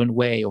in its own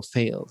way or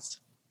fails?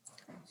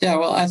 Yeah,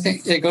 well, I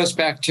think it goes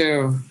back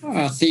to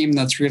a theme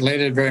that's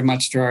related very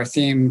much to our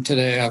theme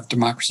today of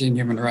democracy and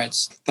human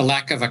rights, the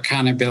lack of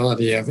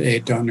accountability of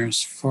aid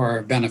donors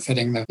for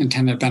benefiting the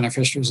intended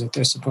beneficiaries that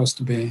they're supposed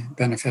to be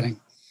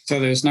benefiting. So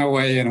there's no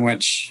way in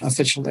which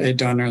official aid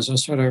donors are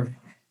sort of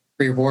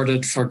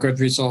rewarded for good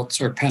results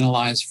or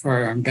penalized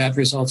for bad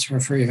results or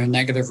for even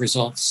negative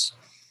results.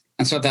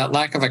 And so that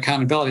lack of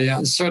accountability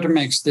sort of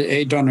makes the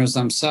aid donors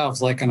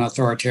themselves like an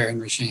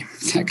authoritarian regime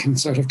that can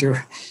sort of do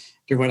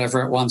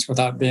whatever it wants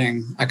without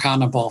being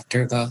accountable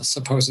to the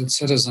supposed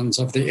citizens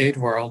of the aid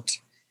world.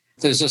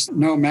 There's just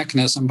no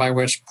mechanism by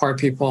which poor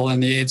people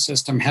in the aid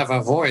system have a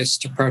voice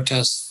to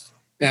protest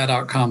bad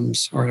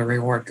outcomes or to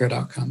reward good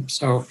outcomes.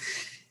 So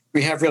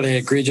we have really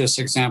egregious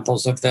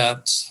examples of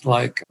that.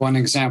 Like one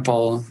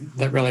example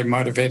that really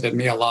motivated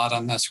me a lot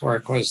on this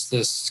work was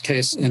this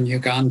case in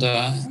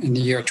Uganda in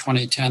the year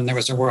 2010. There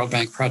was a World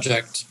Bank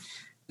project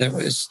that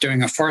was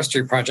doing a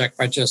forestry project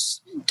by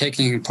just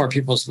taking poor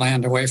people's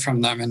land away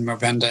from them in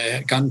Mubende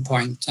at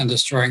gunpoint and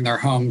destroying their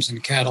homes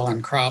and cattle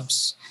and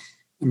crops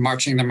and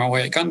marching them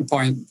away at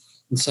gunpoint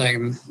and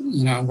saying,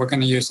 we're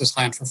going to use this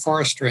land for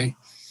forestry.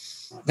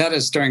 That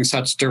is doing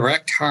such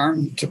direct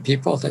harm to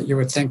people that you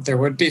would think there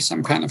would be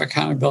some kind of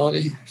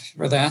accountability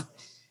for that.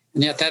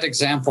 And yet that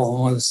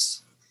example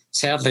was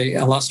sadly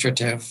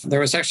illustrative.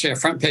 There was actually a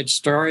front page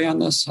story on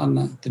this on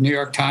the New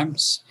York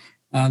Times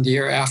the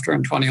year after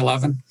in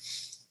 2011.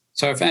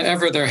 So if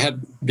ever there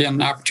had been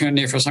an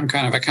opportunity for some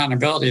kind of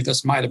accountability,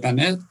 this might have been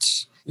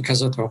it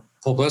because of the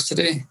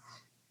publicity.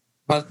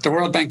 But the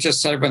World Bank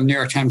just said when the New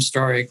York Times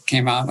story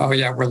came out, oh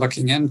yeah, we're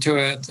looking into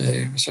it.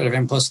 They were sort of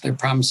implicitly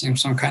promising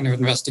some kind of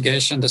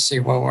investigation to see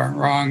what went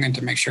wrong and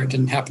to make sure it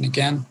didn't happen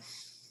again.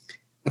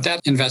 But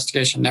that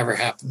investigation never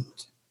happened.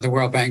 The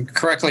World Bank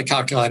correctly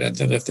calculated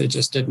that if they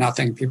just did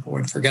nothing, people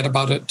would forget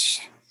about it.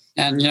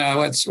 And,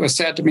 what was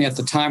sad to me at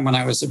the time when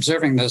I was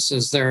observing this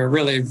is there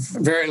really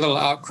very little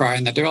outcry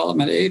in the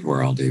development aid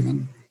world,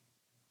 even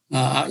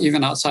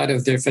outside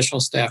of the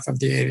official staff of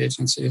the aid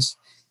agencies.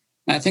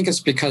 And I think it's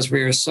because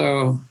we are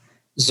so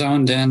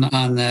zoned in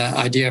on the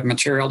idea of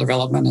material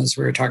development, as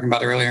we were talking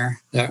about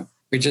earlier, that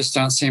we just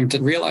don't seem to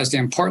realize the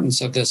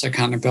importance of this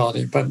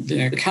accountability. But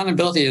the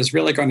accountability is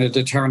really going to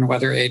determine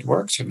whether aid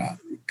works or not.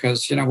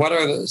 Because, what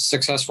are the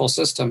successful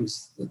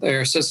systems? They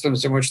are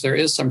systems in which there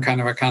is some kind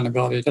of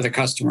accountability to the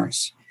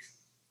customers.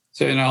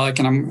 So, like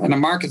in a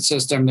market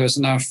system, there's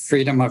enough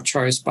freedom of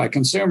choice by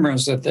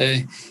consumers that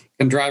they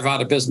can drive out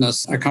of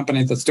business a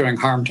company that's doing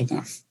harm to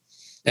them.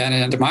 And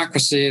in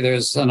democracy,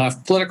 there's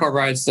enough political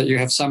rights that you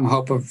have some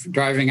hope of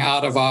driving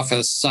out of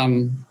office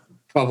some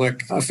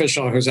public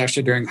official who's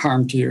actually doing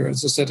harm to you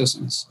as the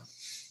citizens.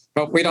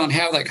 But we don't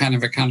have that kind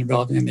of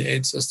accountability in the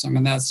aid system.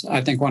 And that's,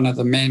 I think, one of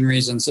the main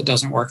reasons it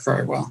doesn't work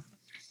very well.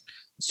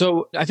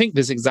 So I think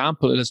this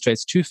example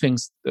illustrates two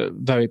things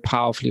very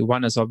powerfully.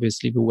 One is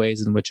obviously the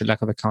ways in which a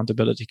lack of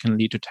accountability can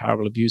lead to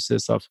terrible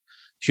abuses of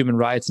human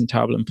rights and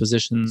terrible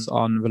impositions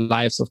on the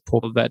lives of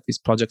people that these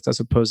projects are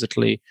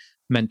supposedly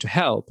meant to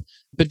help.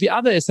 But the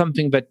other is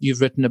something that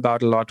you've written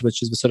about a lot,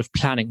 which is the sort of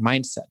planning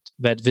mindset,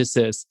 that this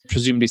is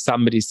presumably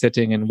somebody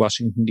sitting in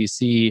Washington,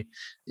 D.C.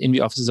 in the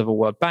offices of a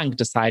World Bank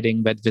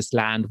deciding that this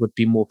land would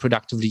be more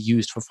productively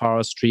used for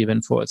forestry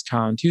than for its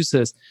current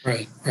uses.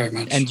 Right, very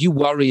much. And you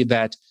worry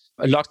that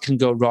a lot can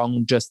go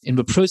wrong just in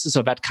the process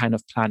of that kind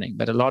of planning,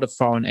 that a lot of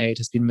foreign aid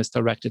has been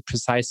misdirected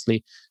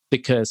precisely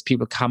because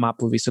people come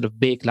up with these sort of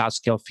big,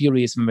 large-scale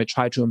theories and they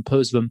try to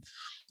impose them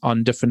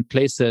on different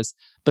places.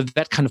 But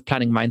that kind of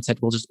planning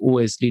mindset will just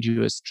always lead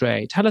you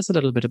astray. Tell us a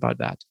little bit about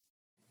that.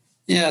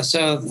 Yeah,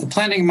 so the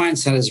planning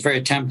mindset is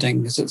very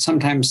tempting because it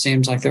sometimes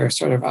seems like there are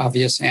sort of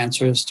obvious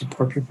answers to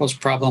poor people's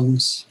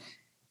problems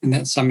and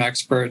that some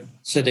expert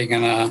sitting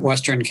in a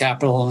Western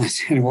capital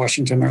in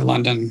Washington or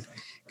London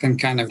can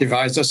kind of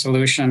devise a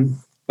solution.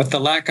 But the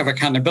lack of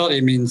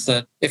accountability means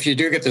that if you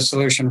do get the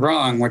solution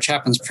wrong, which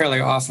happens fairly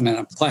often in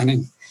a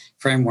planning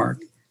framework,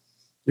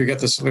 you get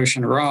the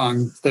solution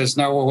wrong, there's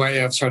no way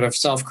of sort of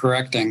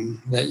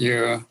self-correcting that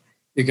you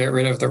get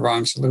rid of the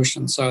wrong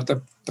solution. So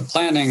the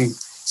planning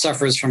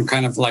suffers from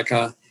kind of like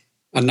a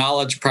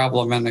knowledge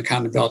problem and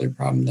accountability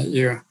problem, that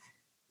you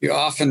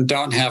often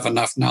don't have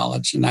enough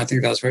knowledge. And I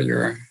think that's what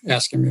you're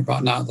asking me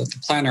about now, that the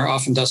planner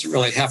often doesn't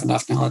really have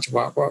enough knowledge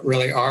about what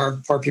really are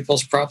poor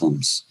people's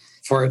problems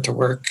for it to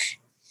work.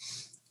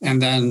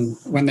 And then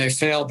when they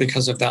fail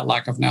because of that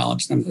lack of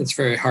knowledge, then it's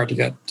very hard to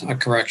get a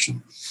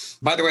correction.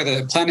 By the way,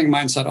 the planning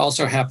mindset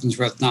also happens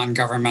with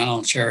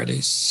non-governmental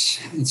charities.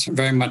 It's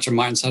very much a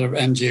mindset of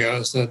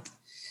NGOs that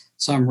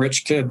some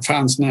rich kid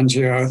founds an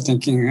NGO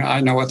thinking,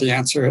 I know what the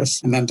answer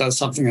is, and then does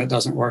something that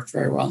doesn't work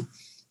very well.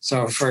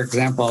 So, for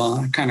example,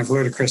 a kind of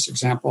ludicrous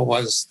example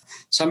was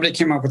somebody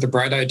came up with a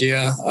bright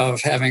idea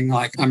of having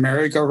like a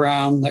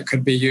merry-go-round that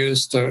could be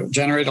used to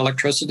generate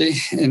electricity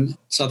in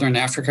southern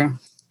Africa.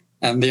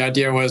 And the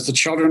idea was the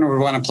children would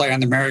want to play on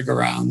the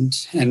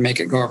merry-go-round and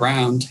make it go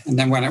around. And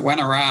then when it went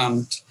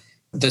around,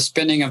 the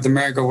spinning of the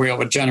merry-go wheel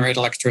would generate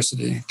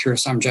electricity through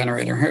some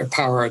generator,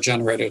 power a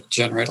generator to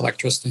generate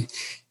electricity.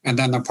 And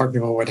then the poor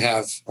people would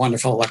have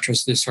wonderful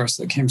electricity source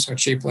that came so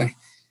cheaply.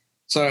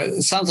 So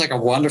it sounds like a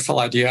wonderful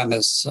idea. And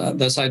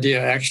this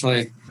idea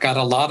actually got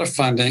a lot of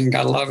funding,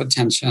 got a lot of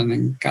attention,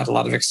 and got a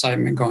lot of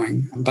excitement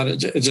going. But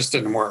it just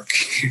didn't work.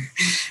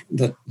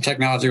 The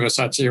technology was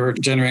such that you were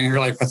generating a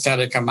really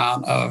pathetic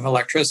amount of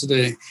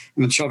electricity,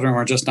 and the children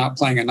were just not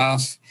playing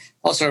enough.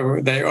 Also,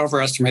 they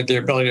overestimate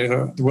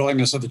the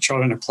willingness of the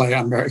children to play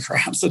on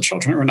merry-go-rounds. The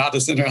children were not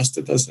as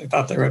interested as they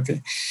thought they would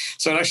be.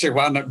 So it actually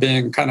wound up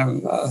being kind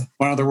of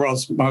one of the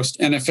world's most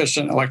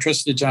inefficient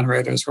electricity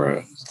generators,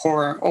 where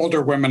poor older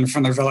women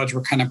from their village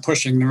were kind of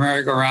pushing the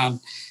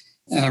merry-go-round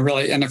in a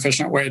really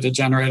inefficient way to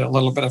generate a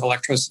little bit of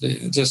electricity.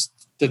 It just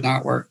did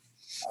not work.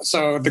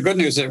 So the good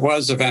news, it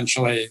was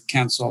eventually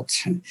canceled.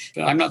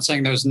 I'm not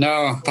saying there's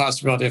no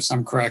possibility of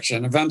some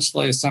correction.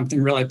 Eventually,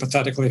 something really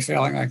pathetically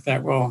failing like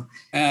that will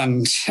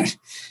end.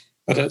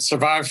 But it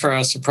survived for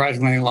a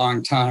surprisingly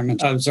long time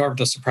and absorbed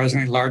a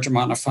surprisingly large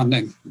amount of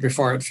funding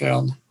before it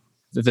failed.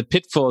 The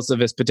pitfalls of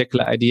this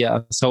particular idea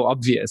are so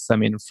obvious. I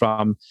mean,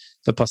 from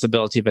the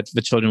possibility that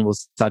the children will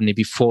suddenly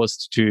be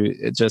forced to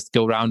just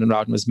go round and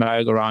round with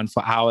merry-go-round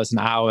for hours and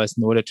hours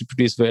in order to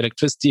produce the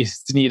electricity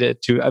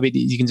needed to. I mean,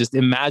 you can just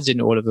imagine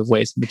all of the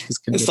ways in which this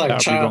can be. It's like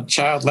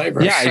child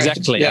labor. Yeah,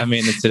 exactly. Yeah. I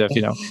mean, it's sort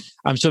of,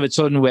 I'm sure the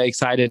children were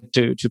excited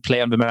to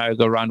play on the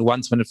merry-go-round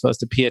once when it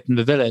first appeared in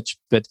the village.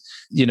 But,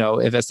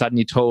 if they're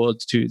suddenly told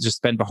to just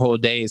spend the whole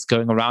days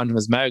going around in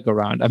this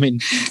merry-go-round, I mean...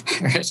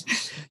 Right.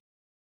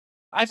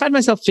 I find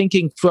myself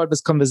thinking throughout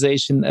this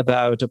conversation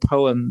about a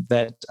poem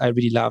that I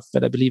really love,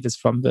 that I believe is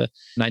from the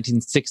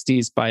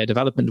 1960s by a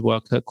development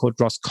worker called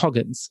Ross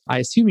Coggins. I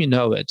assume you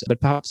know it,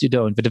 but perhaps you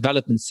don't. The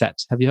Development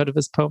Set. Have you heard of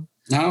this poem?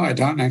 No, I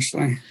don't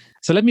actually.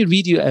 So let me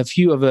read you a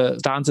few of the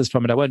stanzas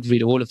from it. I won't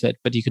read all of it,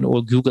 but you can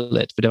all Google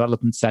it. The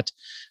Development Set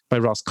by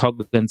Ross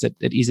Coggins. It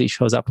easily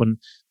shows up on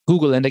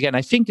Google. And again,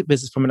 I think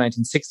this is from the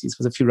 1960s.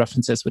 There's a few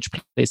references which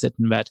place it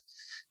in that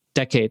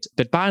decade.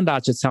 But by and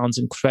large, it sounds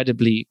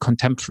incredibly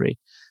contemporary.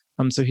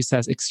 So he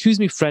says, "Excuse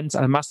me, friends,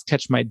 I must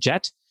catch my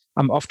jet.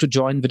 I'm off to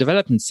join the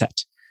development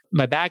set.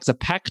 My bags are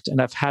packed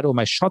and I've had all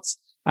my shots.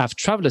 I have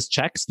traveler's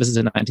checks," this is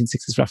a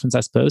 1960s reference,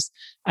 I suppose,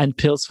 "and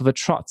pills for the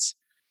trots.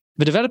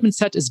 The development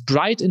set is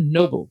bright and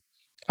noble.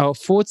 Our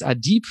thoughts are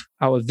deep,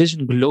 our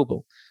vision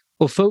global.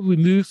 Although we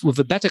move with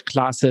the better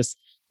classes,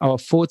 our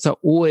thoughts are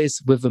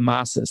always with the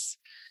masses.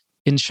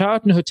 In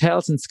Sheraton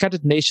hotels and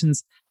scattered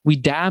nations, we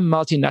damn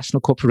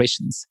multinational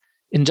corporations.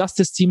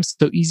 Injustice seems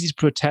so easy to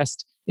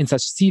protest in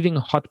such seething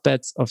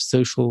hotbeds of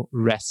social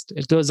rest."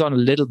 It goes on a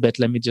little bit.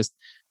 Let me just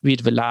read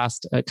the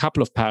last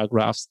couple of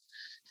paragraphs.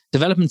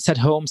 "Development set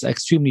homes are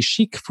extremely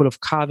chic, full of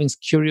carvings,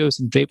 curios,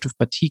 and draped with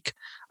batik.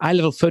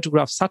 Eye-level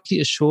photographs subtly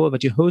assure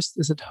that your host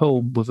is at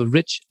home with the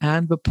rich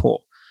and the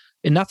poor.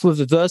 Enough with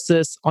the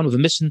verses, on with the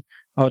mission.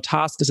 Our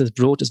task is as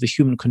broad as the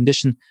human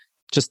condition.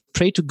 Just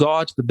pray to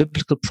God, the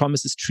biblical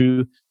promise is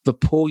true. The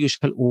poor you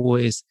shall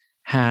always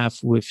have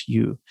with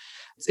you."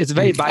 It's a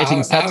very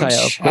biting satire,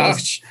 of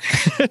course.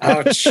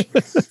 Ouch.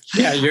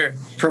 Yeah, you're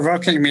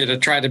provoking me to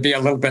try to be a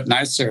little bit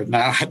nicer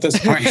now at this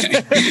point.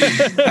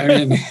 I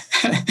mean,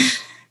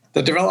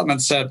 the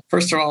development set,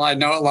 first of all, I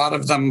know a lot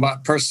of them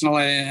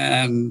personally,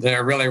 and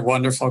they're really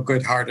wonderful,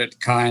 good-hearted,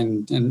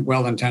 kind, and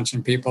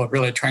well-intentioned people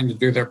really trying to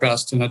do their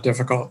best in a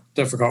difficult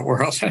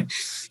world.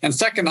 And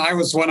second, I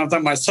was one of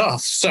them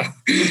myself. So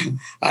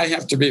I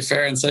have to be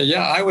fair and say,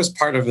 yeah, I was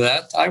part of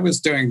that. I was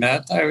doing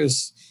that. I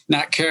was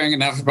not caring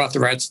enough about the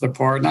rights of the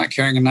poor, not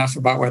caring enough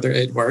about whether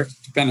aid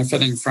worked,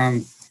 benefiting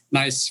from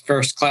nice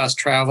first-class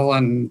travel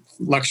and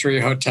luxury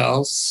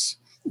hotels.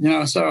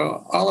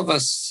 So all of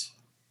us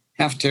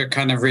have to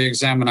kind of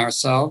re-examine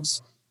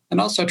ourselves and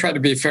also try to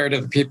be fair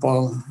to the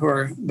people who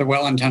are the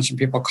well-intentioned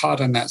people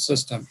caught in that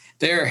system.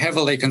 They are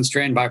heavily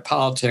constrained by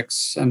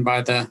politics and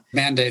by the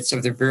mandates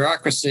of the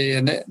bureaucracy,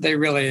 and they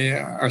really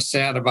are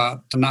sad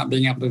about not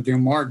being able to do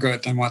more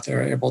good than what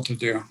they're able to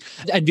do.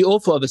 And the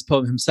author of this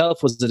poem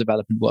himself was a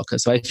development worker,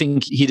 so I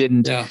think he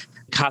didn't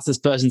cast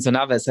aspersions on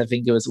others. I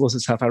think it was also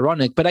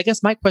self-ironic. But I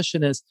guess my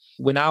question is,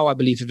 we're now, I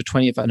believe, at the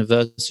 20th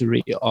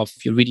anniversary of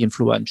your really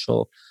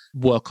influential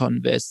work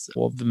on this,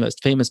 or the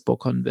most famous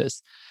book on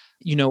this.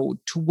 To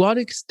what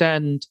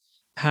extent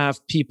have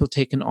people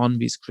taken on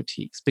these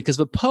critiques? Because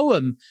the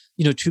poem,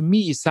 to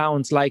me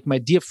sounds like my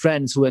dear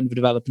friends who are in the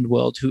development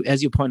world, who,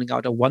 as you're pointing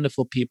out, are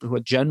wonderful people who are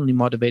genuinely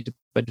motivated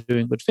by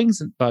doing good things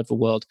about the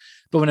world.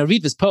 But when I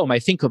read this poem, I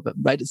think of them,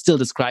 right? It still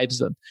describes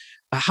them.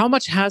 How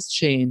much has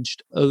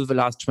changed over the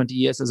last 20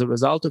 years as a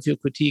result of your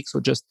critiques, or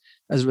just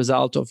as a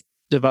result of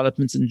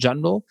developments in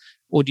general?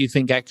 Or do you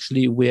think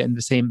actually we're in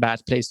the same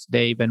bad place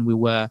today than we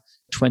were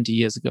 20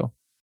 years ago?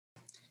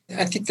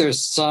 I think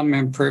there's some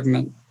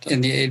improvement in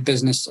the aid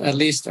business, at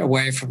least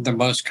away from the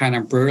most kind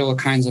of brutal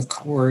kinds of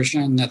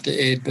coercion that the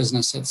aid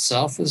business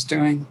itself is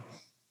doing.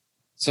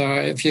 So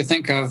if you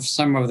think of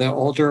some of the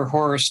older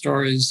horror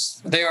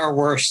stories, they are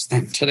worse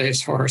than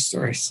today's horror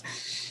stories.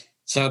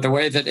 So the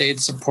way that aid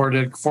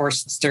supported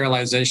forced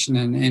sterilization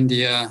in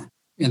India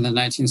in the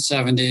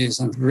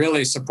 1970s and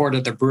really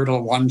supported the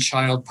brutal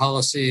one-child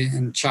policy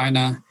in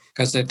China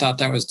because they thought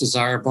that was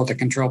desirable to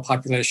control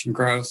population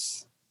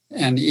growth.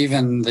 And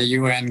even the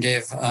UN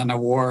gave an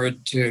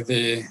award to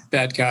the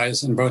bad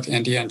guys in both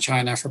India and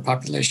China for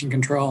population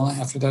control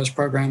after those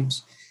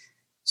programs.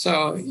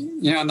 So,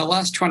 in the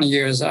last 20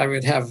 years, I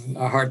would have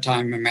a hard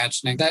time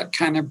imagining that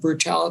kind of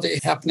brutality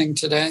happening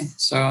today.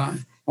 So I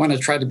want to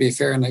try to be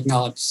fair and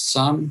acknowledge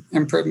some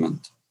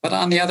improvement. But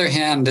on the other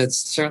hand, it's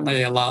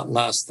certainly a lot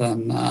less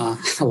than a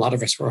lot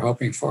of us were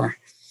hoping for.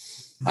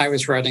 I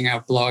was writing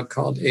a blog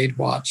called Aid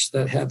Watch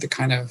that had the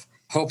kind of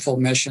hopeful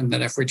mission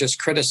that if we just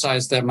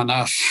criticize them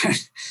enough,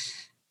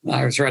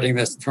 I was writing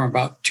this from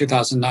about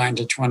 2009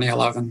 to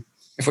 2011.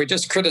 If we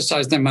just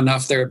criticize them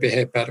enough, they would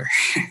behave better.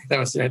 That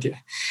was the idea.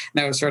 And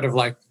that was sort of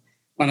like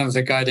one of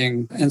the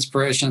guiding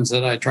inspirations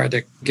that I tried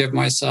to give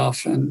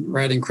myself in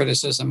writing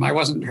criticism. I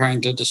wasn't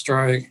trying to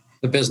destroy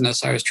the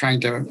business. I was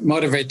trying to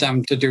motivate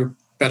them to do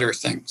better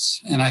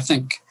things. And I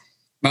think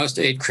most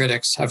aid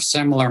critics have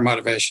similar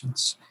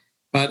motivations.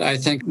 But I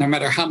think no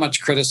matter how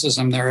much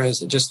criticism there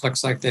is, it just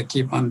looks like they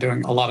keep on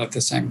doing a lot of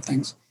the same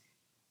things.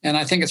 And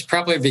I think it's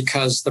probably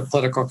because the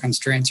political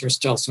constraints are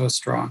still so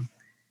strong.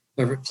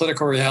 The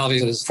political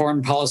reality is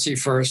foreign policy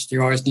first.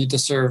 You always need to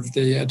serve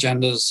the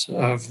agendas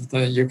of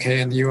the UK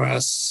and the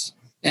US.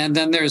 And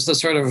then there's the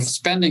sort of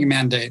spending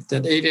mandate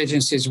that aid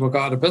agencies will go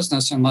out of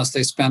business unless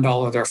they spend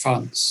all of their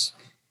funds.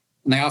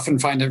 And they often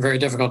find it very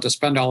difficult to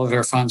spend all of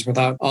their funds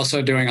without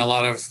also doing a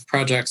lot of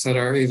projects that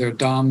are either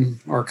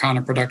dumb or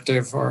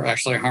counterproductive or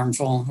actually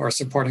harmful or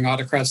supporting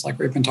autocrats like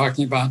we've been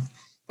talking about.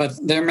 But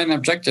their main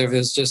objective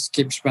is just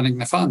keep spending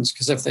the funds,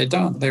 because if they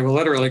don't, they will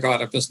literally go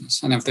out of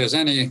business. And if there's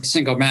any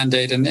single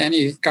mandate in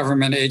any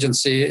government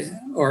agency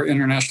or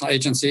international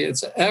agency,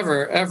 it's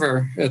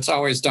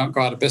always don't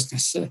go out of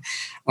business.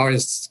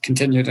 Always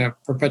continue to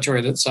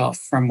perpetuate itself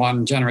from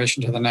one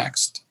generation to the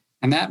next.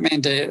 And that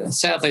mandate,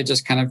 sadly,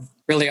 just kind of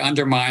really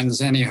undermines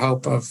any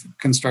hope of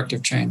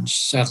constructive change,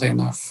 sadly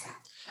enough.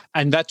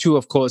 And that too,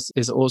 of course,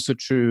 is also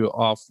true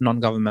of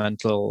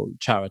non-governmental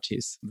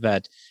charities,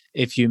 that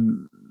if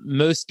you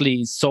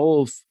mostly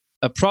solve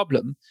a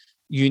problem,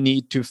 you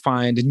need to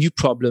find a new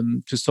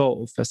problem to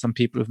solve. There's some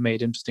people who've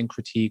made interesting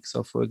critiques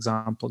of, for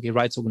example, gay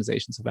rights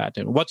organizations of that.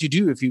 And what do you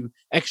do if you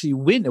actually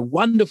win a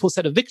wonderful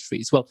set of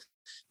victories? Well,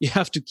 you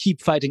have to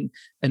keep fighting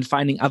and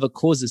finding other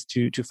causes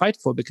to fight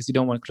for, because you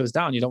don't want to close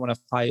down. You don't want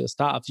to fire your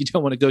staff. You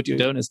don't want to go to your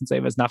donors and say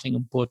there's nothing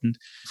important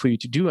for you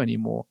to do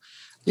anymore.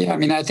 Yeah,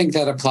 I think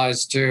that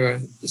applies to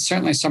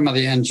certainly some of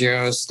the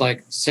NGOs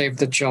like Save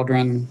the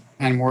Children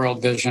and World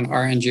Vision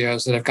are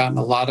NGOs that have gotten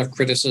a lot of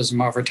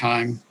criticism over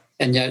time,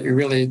 and yet you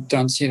really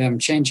don't see them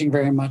changing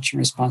very much in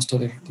response to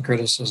the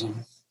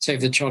criticism.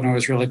 Save the Children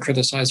was really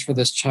criticized for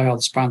this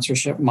child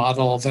sponsorship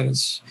model that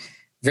is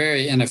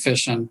very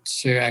inefficient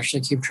to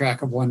actually keep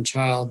track of one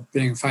child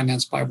being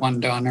financed by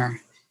one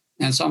donor.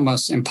 And it's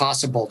almost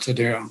impossible to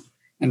do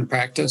in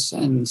practice.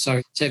 And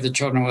so Save the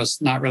Children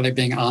was not really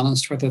being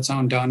honest with its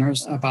own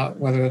donors about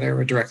whether they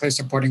were directly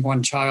supporting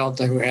one child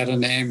who had a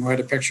name, who had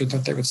a picture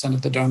that they would send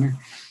to the donor.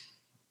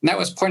 And that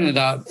was pointed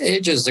out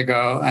ages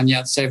ago, and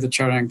yet Save the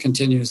Children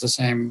continues the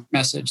same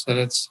message, that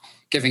it's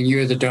giving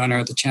you, the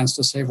donor, the chance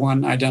to save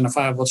one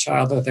identifiable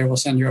child that they will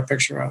send you a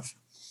picture of.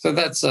 So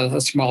that's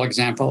a small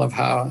example of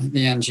how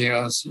the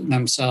NGOs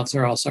themselves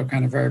are also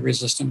kind of very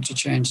resistant to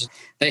change.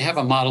 They have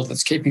a model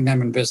that's keeping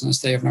them in business.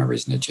 They have no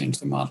reason to change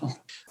the model.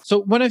 So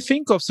when I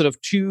think of sort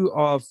of two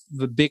of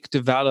the big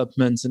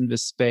developments in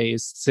this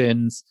space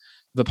since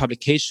the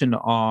publication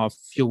of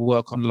your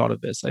work on a lot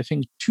of this, I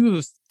think two of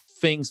the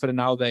things that are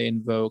now very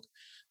in vogue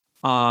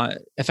are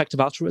effective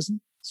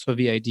altruism. So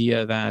the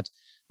idea that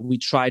we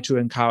try to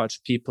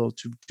encourage people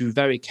to do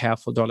very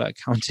careful dollar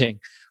accounting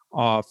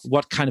of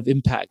what kind of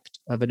impact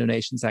the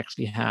donations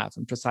actually have,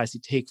 and precisely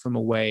take them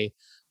away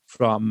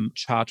from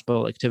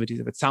charitable activities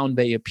that sound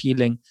very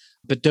appealing,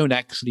 but don't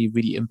actually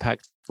really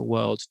impact the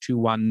world, to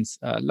ones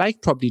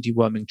like probably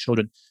deworming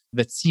children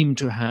that seem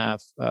to have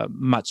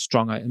much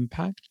stronger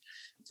impact.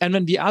 And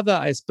then the other,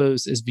 I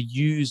suppose, is the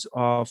use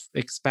of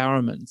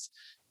experiments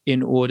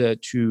in order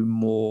to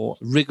more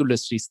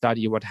rigorously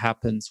study what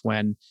happens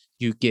when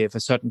you give a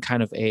certain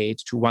kind of aid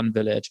to one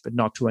village, but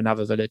not to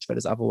another village that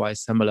is otherwise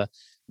similar,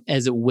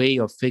 as a way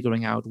of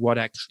figuring out what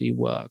actually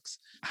works.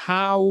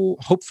 How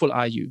hopeful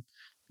are you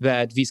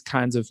that these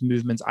kinds of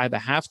movements either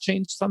have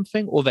changed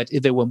something, or that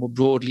if they were more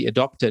broadly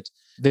adopted,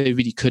 they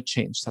really could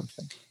change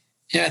something?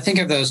 Yeah, I think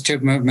of those two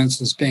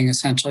movements as being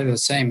essentially the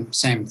same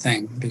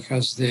thing,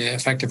 because the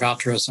effective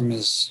altruism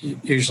is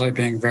usually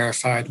being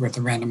verified with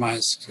the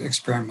randomized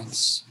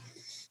experiments.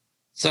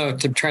 So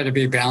to try to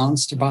be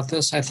balanced about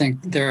this, I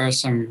think there are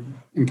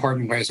some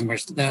important ways in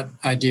which that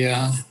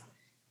idea,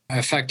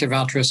 effective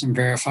altruism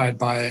verified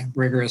by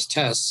rigorous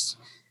tests,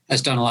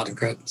 has done a lot of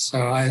good.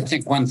 So I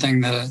think one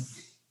thing that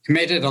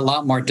made it a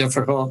lot more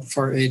difficult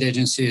for aid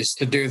agencies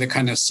to do the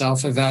kind of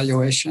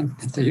self-evaluation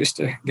that they used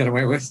to get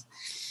away with,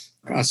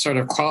 a sort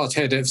of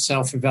qualitative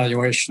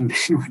self-evaluation,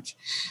 which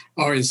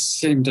always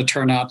seemed to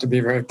turn out to be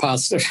very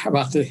positive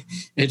about the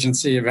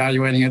agency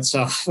evaluating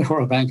itself, the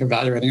World Bank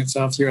evaluating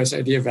itself,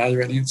 USAID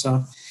evaluating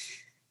itself.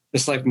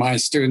 Just like my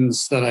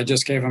students that I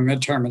just gave a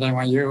midterm at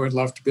NYU would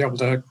love to be able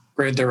to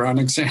grade their own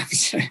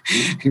exams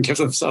and give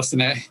themselves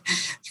an A.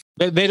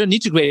 They don't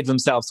need to grade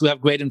themselves. We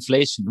have grade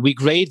inflation. We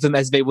grade them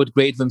as they would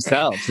grade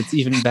themselves. It's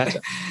even better.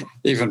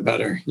 Even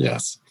better,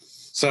 yes.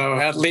 So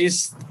at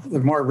least the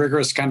more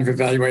rigorous kind of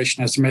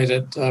evaluation has made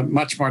it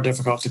much more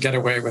difficult to get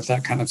away with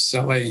that kind of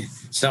silly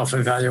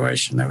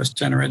self-evaluation that was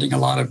generating a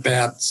lot of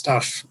bad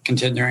stuff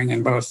continuing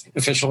in both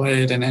official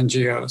aid and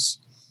NGOs.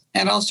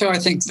 And also, I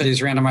think that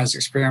these randomized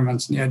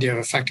experiments and the idea of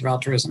effective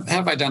altruism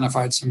have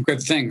identified some good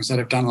things that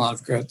have done a lot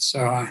of good.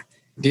 So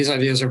these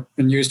ideas have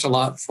been used a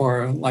lot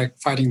for like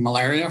fighting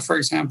malaria, for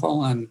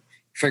example, and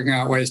figuring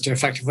out ways to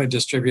effectively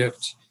distribute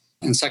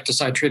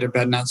insecticide-treated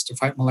bed nets to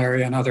fight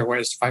malaria and other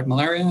ways to fight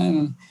malaria.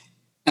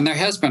 And there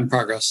has been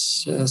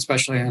progress,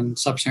 especially in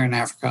sub-Saharan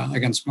Africa,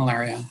 against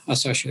malaria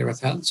associated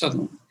with that.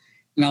 So,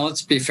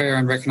 let's be fair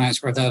and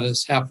recognize where that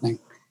is happening.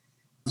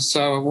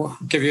 So we'll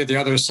give you the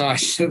other side,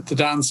 the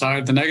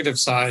downside, the negative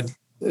side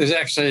is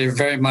actually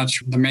very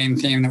much the main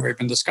theme that we've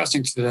been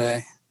discussing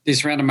today.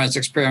 These randomized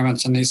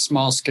experiments and these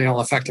small-scale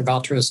effective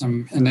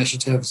altruism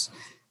initiatives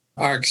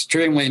are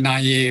extremely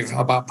naive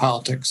about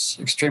politics,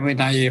 extremely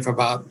naive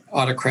about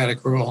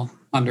autocratic rule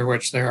under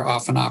which they're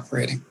often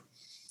operating.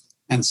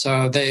 And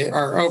so they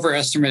are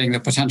overestimating the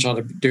potential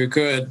to do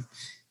good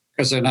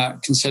because they're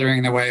not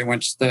considering the way in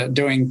which the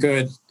doing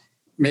good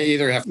may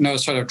either have no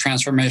sort of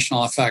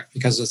transformational effect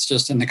because it's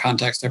just in the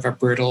context of a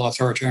brutal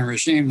authoritarian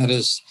regime that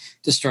is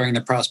destroying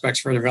the prospects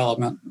for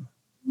development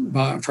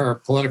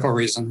for political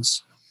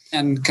reasons.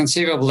 And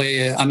conceivably,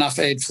 enough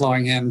aid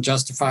flowing in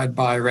justified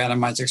by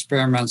randomized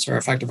experiments or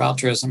effective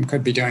altruism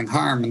could be doing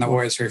harm in the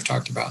ways we've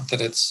talked about,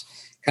 that it's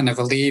kind of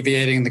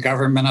alleviating the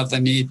government of the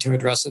need to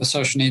address the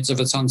social needs of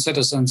its own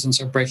citizens, and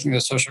so breaking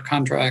the social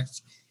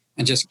contract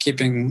and just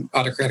keeping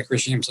autocratic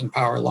regimes in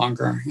power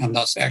longer and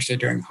thus actually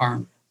doing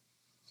harm.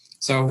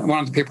 So one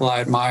of the people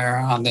I admire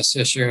on this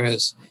issue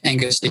is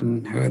Angus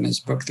Deaton, who in his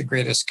book, The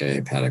Great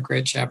Escape, had a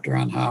great chapter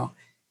on how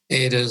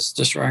aid is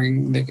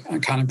destroying the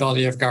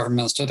accountability of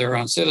governments to their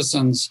own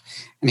citizens.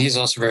 And he's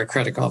also very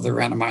critical of the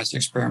randomized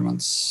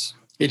experiments.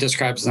 He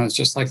describes them as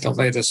just like the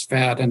latest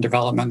fad in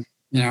development.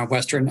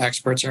 Western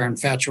experts are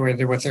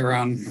infatuated with their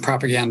own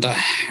propaganda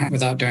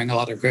without doing a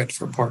lot of good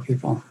for poor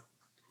people.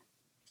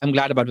 I'm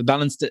glad about the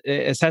balanced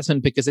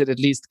assessment because it at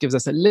least gives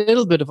us a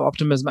little bit of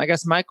optimism. I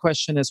guess my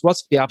question is,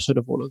 what's the upshot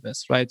of all of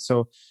this, right?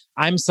 So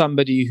I'm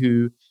somebody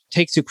who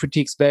takes your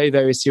critiques very,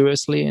 very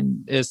seriously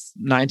and is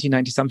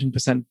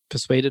 90-something%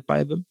 persuaded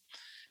by them.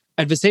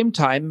 At the same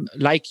time,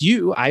 like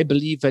you, I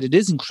believe that it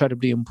is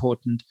incredibly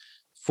important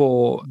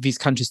for these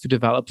countries to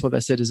develop, for their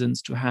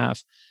citizens to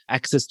have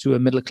access to a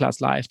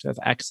middle-class life, to have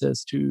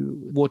access to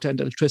water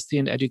and electricity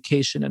and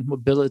education and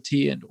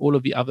mobility and all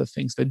of the other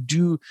things that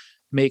do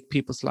make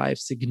people's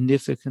lives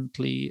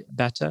significantly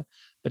better,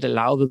 but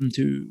allow them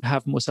to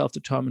have more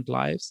self-determined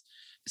lives.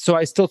 So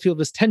I still feel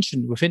this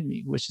tension within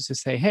me, which is to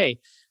say, hey,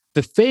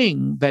 the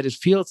thing that it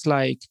feels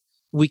like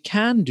we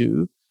can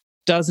do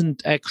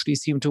doesn't actually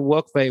seem to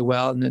work very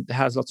well, and it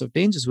has lots of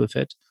dangers with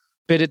it.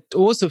 But it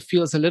also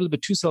feels a little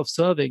bit too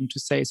self-serving to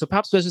say, so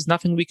perhaps there's just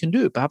nothing we can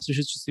do. Perhaps we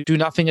should just do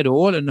nothing at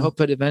all and hope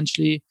that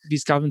eventually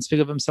these governments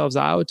figure themselves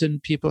out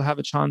and people have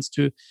a chance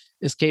to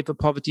escape the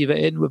poverty they're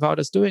in without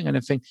us doing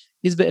anything.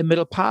 Is there a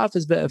middle path?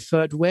 Is there a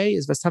third way?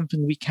 Is there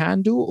something we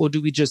can do? Or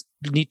do we just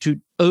need to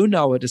own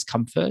our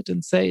discomfort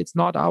and say it's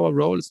not our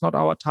role, it's not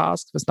our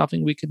task, there's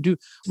nothing we can do?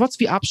 What's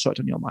the upshot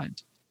in your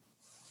mind?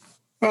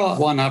 Well,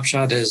 one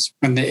upshot is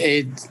when the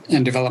aid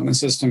and development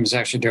system is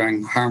actually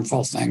doing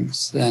harmful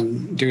things,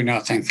 then do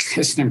nothing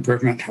is an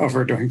improvement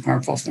over doing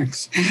harmful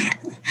things.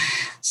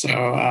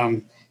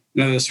 So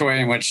this way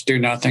in which do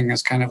nothing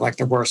is kind of like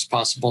the worst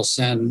possible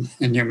sin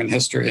in human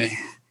history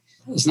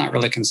is not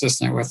really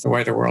consistent with the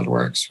way the world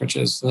works, which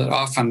is that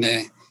often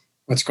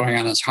what's going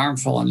on is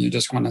harmful and you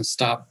just want to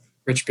stop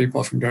rich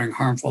people from doing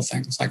harmful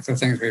things, like the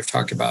things we've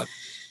talked about.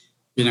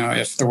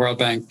 If the World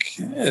Bank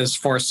is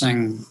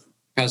forcing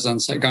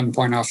peasants at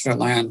gunpoint off their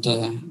land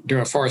to do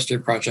a forestry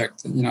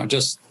project,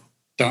 just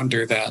don't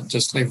do that.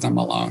 Just leave them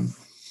alone.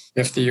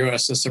 If the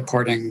U.S. is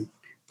supporting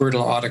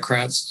brutal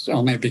autocrats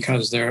only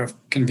because they're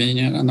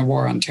convenient in the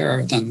war on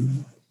terror,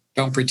 then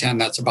don't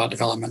pretend that's about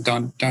development.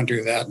 Don't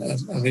do that,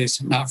 at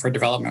least not for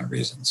development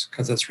reasons,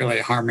 because it's really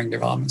harming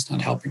development. It's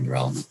not helping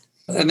development.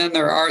 And then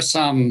there are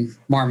some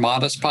more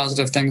modest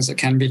positive things that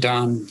can be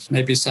done.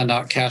 Maybe send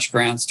out cash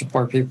grants to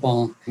poor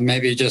people.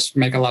 Maybe just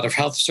make a lot of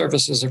health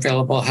services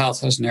available.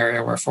 Health is an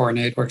area where foreign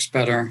aid works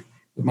better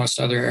than most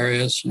other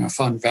areas.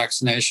 Fund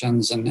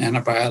vaccinations and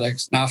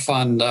antibiotics. Now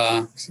fund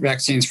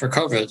vaccines for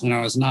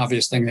COVID. Is an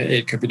obvious thing that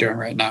aid could be doing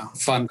right now.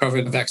 Fund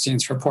COVID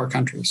vaccines for poor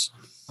countries.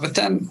 But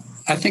then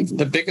I think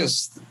the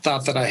biggest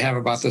thought that I have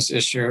about this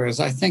issue is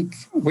I think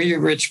we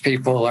rich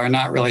people are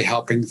not really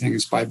helping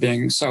things by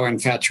being so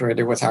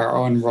infatuated with our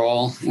own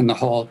role in the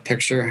whole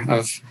picture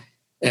of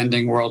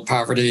ending world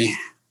poverty.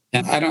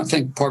 And I don't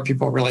think poor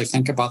people really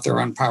think about their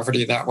own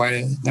poverty that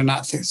way. They're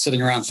not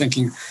sitting around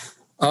thinking,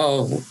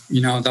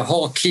 the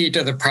whole key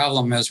to the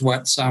problem is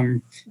what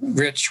some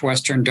rich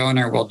Western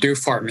donor will do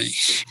for me.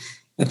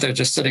 That they're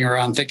just sitting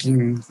around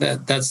thinking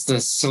that that's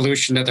the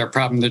solution to their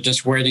problem. They're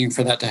just waiting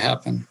for that to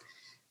happen.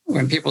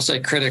 When people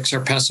say critics are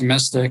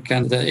pessimistic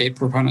and the aid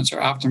proponents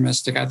are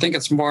optimistic, I think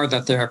it's more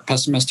that they're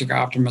pessimistic or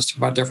optimistic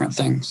about different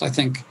things. I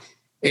think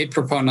aid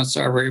proponents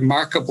are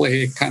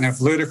remarkably kind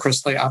of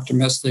ludicrously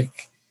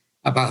optimistic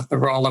about the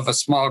role of a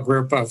small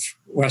group of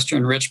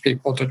Western rich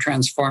people to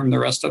transform the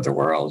rest of the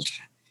world.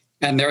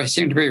 And they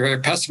seem to be very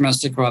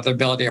pessimistic about the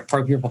ability of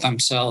poor people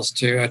themselves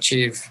to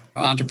achieve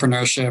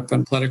entrepreneurship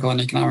and political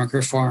and economic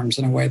reforms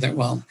in a way that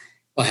will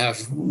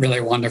have really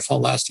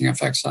wonderful, lasting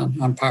effects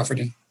on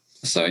poverty.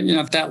 So,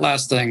 that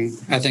last thing,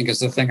 I think, is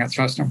the thing that's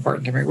most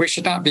important to me. We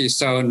should not be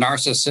so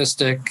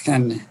narcissistic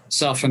and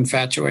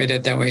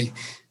self-infatuated that we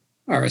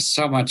are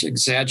so much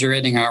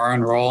exaggerating our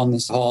own role in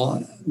this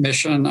whole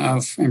mission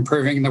of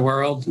improving the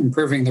world,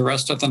 improving the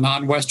rest of the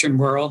non-Western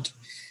world.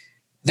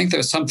 I think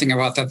there's something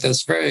about that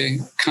that's very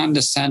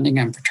condescending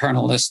and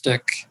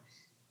paternalistic,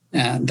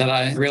 and that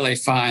I really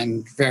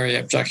find very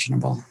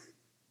objectionable.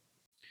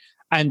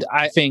 And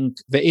I think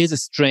there is a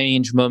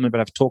strange moment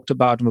that I've talked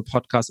about on the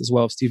podcast as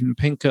well of Steven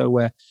Pinker,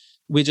 where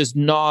we're just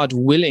not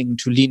willing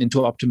to lean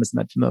into optimism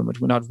at the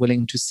moment. We're not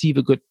willing to see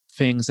the good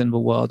things in the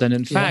world. And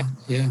in fact,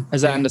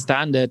 as I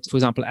understand it, for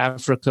example,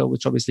 Africa,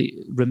 which obviously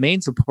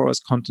remains the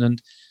poorest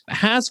continent,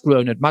 has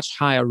grown at much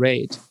higher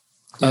rate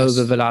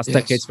over the last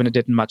decades than it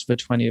did in much of the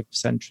 20th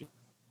century.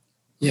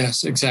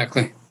 Yes,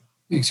 exactly.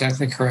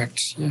 Exactly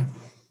correct. Yeah.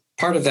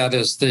 Part of that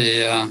is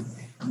the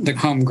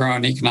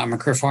homegrown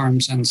economic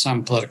reforms and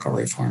some political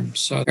reforms.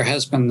 So there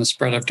has been the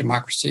spread of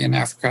democracy in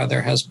Africa.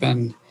 There has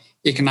been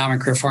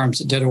economic reforms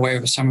that did away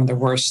with some of the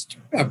worst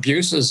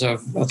abuses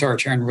of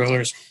authoritarian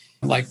rulers.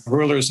 Like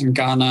rulers in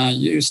Ghana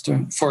used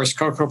to force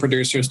cocoa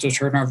producers to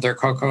turn over their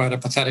cocoa at a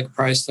pathetic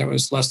price that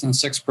was less than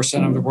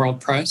 6% of the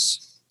world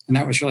price. And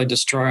that was really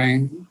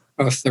destroying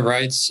both the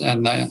rights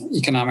and the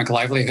economic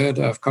livelihood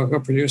of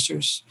cocoa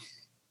producers.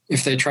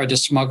 If they tried to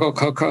smuggle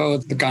cocoa,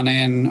 the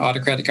Ghanaian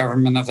autocratic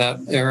government of that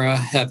era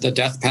had the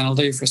death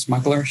penalty for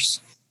smugglers.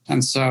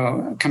 And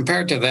so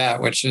compared to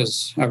that, which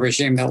is a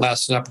regime that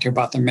lasted up to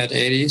about the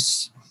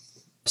mid-'80s,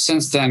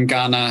 since then,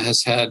 Ghana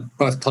has had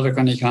both political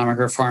and economic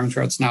reforms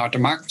where it's now a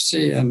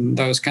democracy, and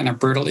those kind of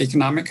brutal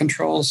economic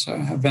controls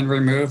have been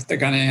removed. The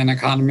Ghanaian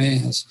economy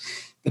has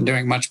been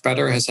doing much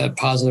better, has had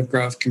positive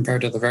growth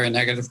compared to the very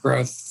negative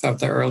growth of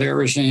the earlier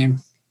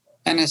regime,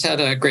 and has had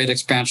a great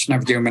expansion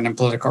of human and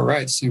political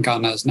rights. And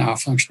Ghana is now a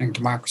functioning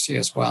democracy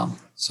as well.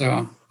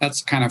 So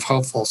that's a kind of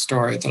hopeful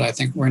story that I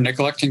think we're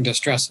neglecting to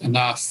stress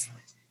enough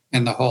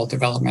in the whole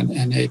development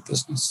and aid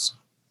business.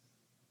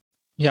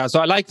 Yeah,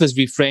 so I like this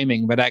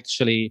reframing that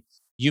actually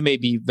you may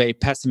be very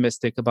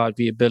pessimistic about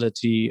the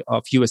ability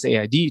of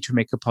USAID to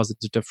make a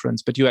positive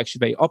difference, but you're actually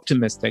very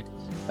optimistic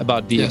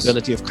about the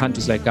ability of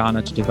countries like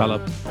Ghana to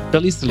develop.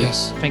 Bill Easterly,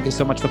 thank you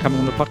so much for coming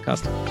on the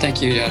podcast.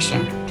 Thank you,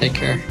 Yascha. Take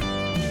care.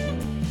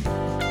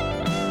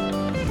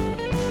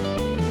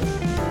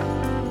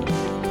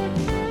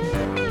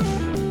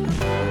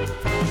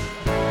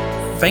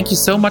 Thank you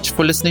so much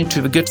for listening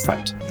to The Good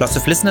Fight. Lots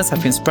of listeners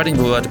have been spreading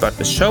the word about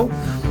the show.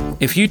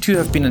 If you too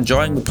have been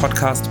enjoying the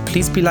podcast,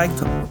 please be like,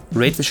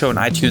 rate the show on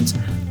iTunes,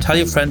 tell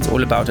your friends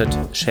all about it,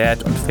 share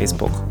it on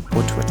Facebook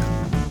or Twitter.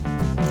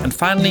 And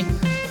finally,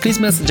 please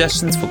mail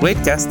suggestions for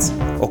great guests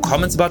or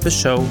comments about the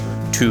show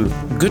to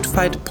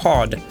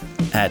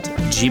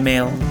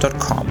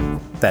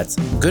goodfightpod@gmail.com. That's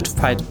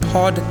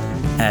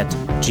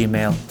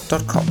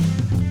goodfightpod@gmail.com.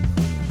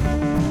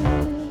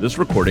 This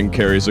recording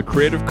carries a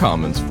Creative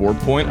Commons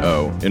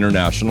 4.0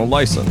 international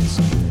license.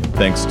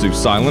 Thanks to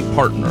Silent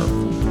Partner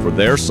for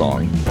their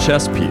song,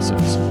 Chess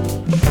Pieces.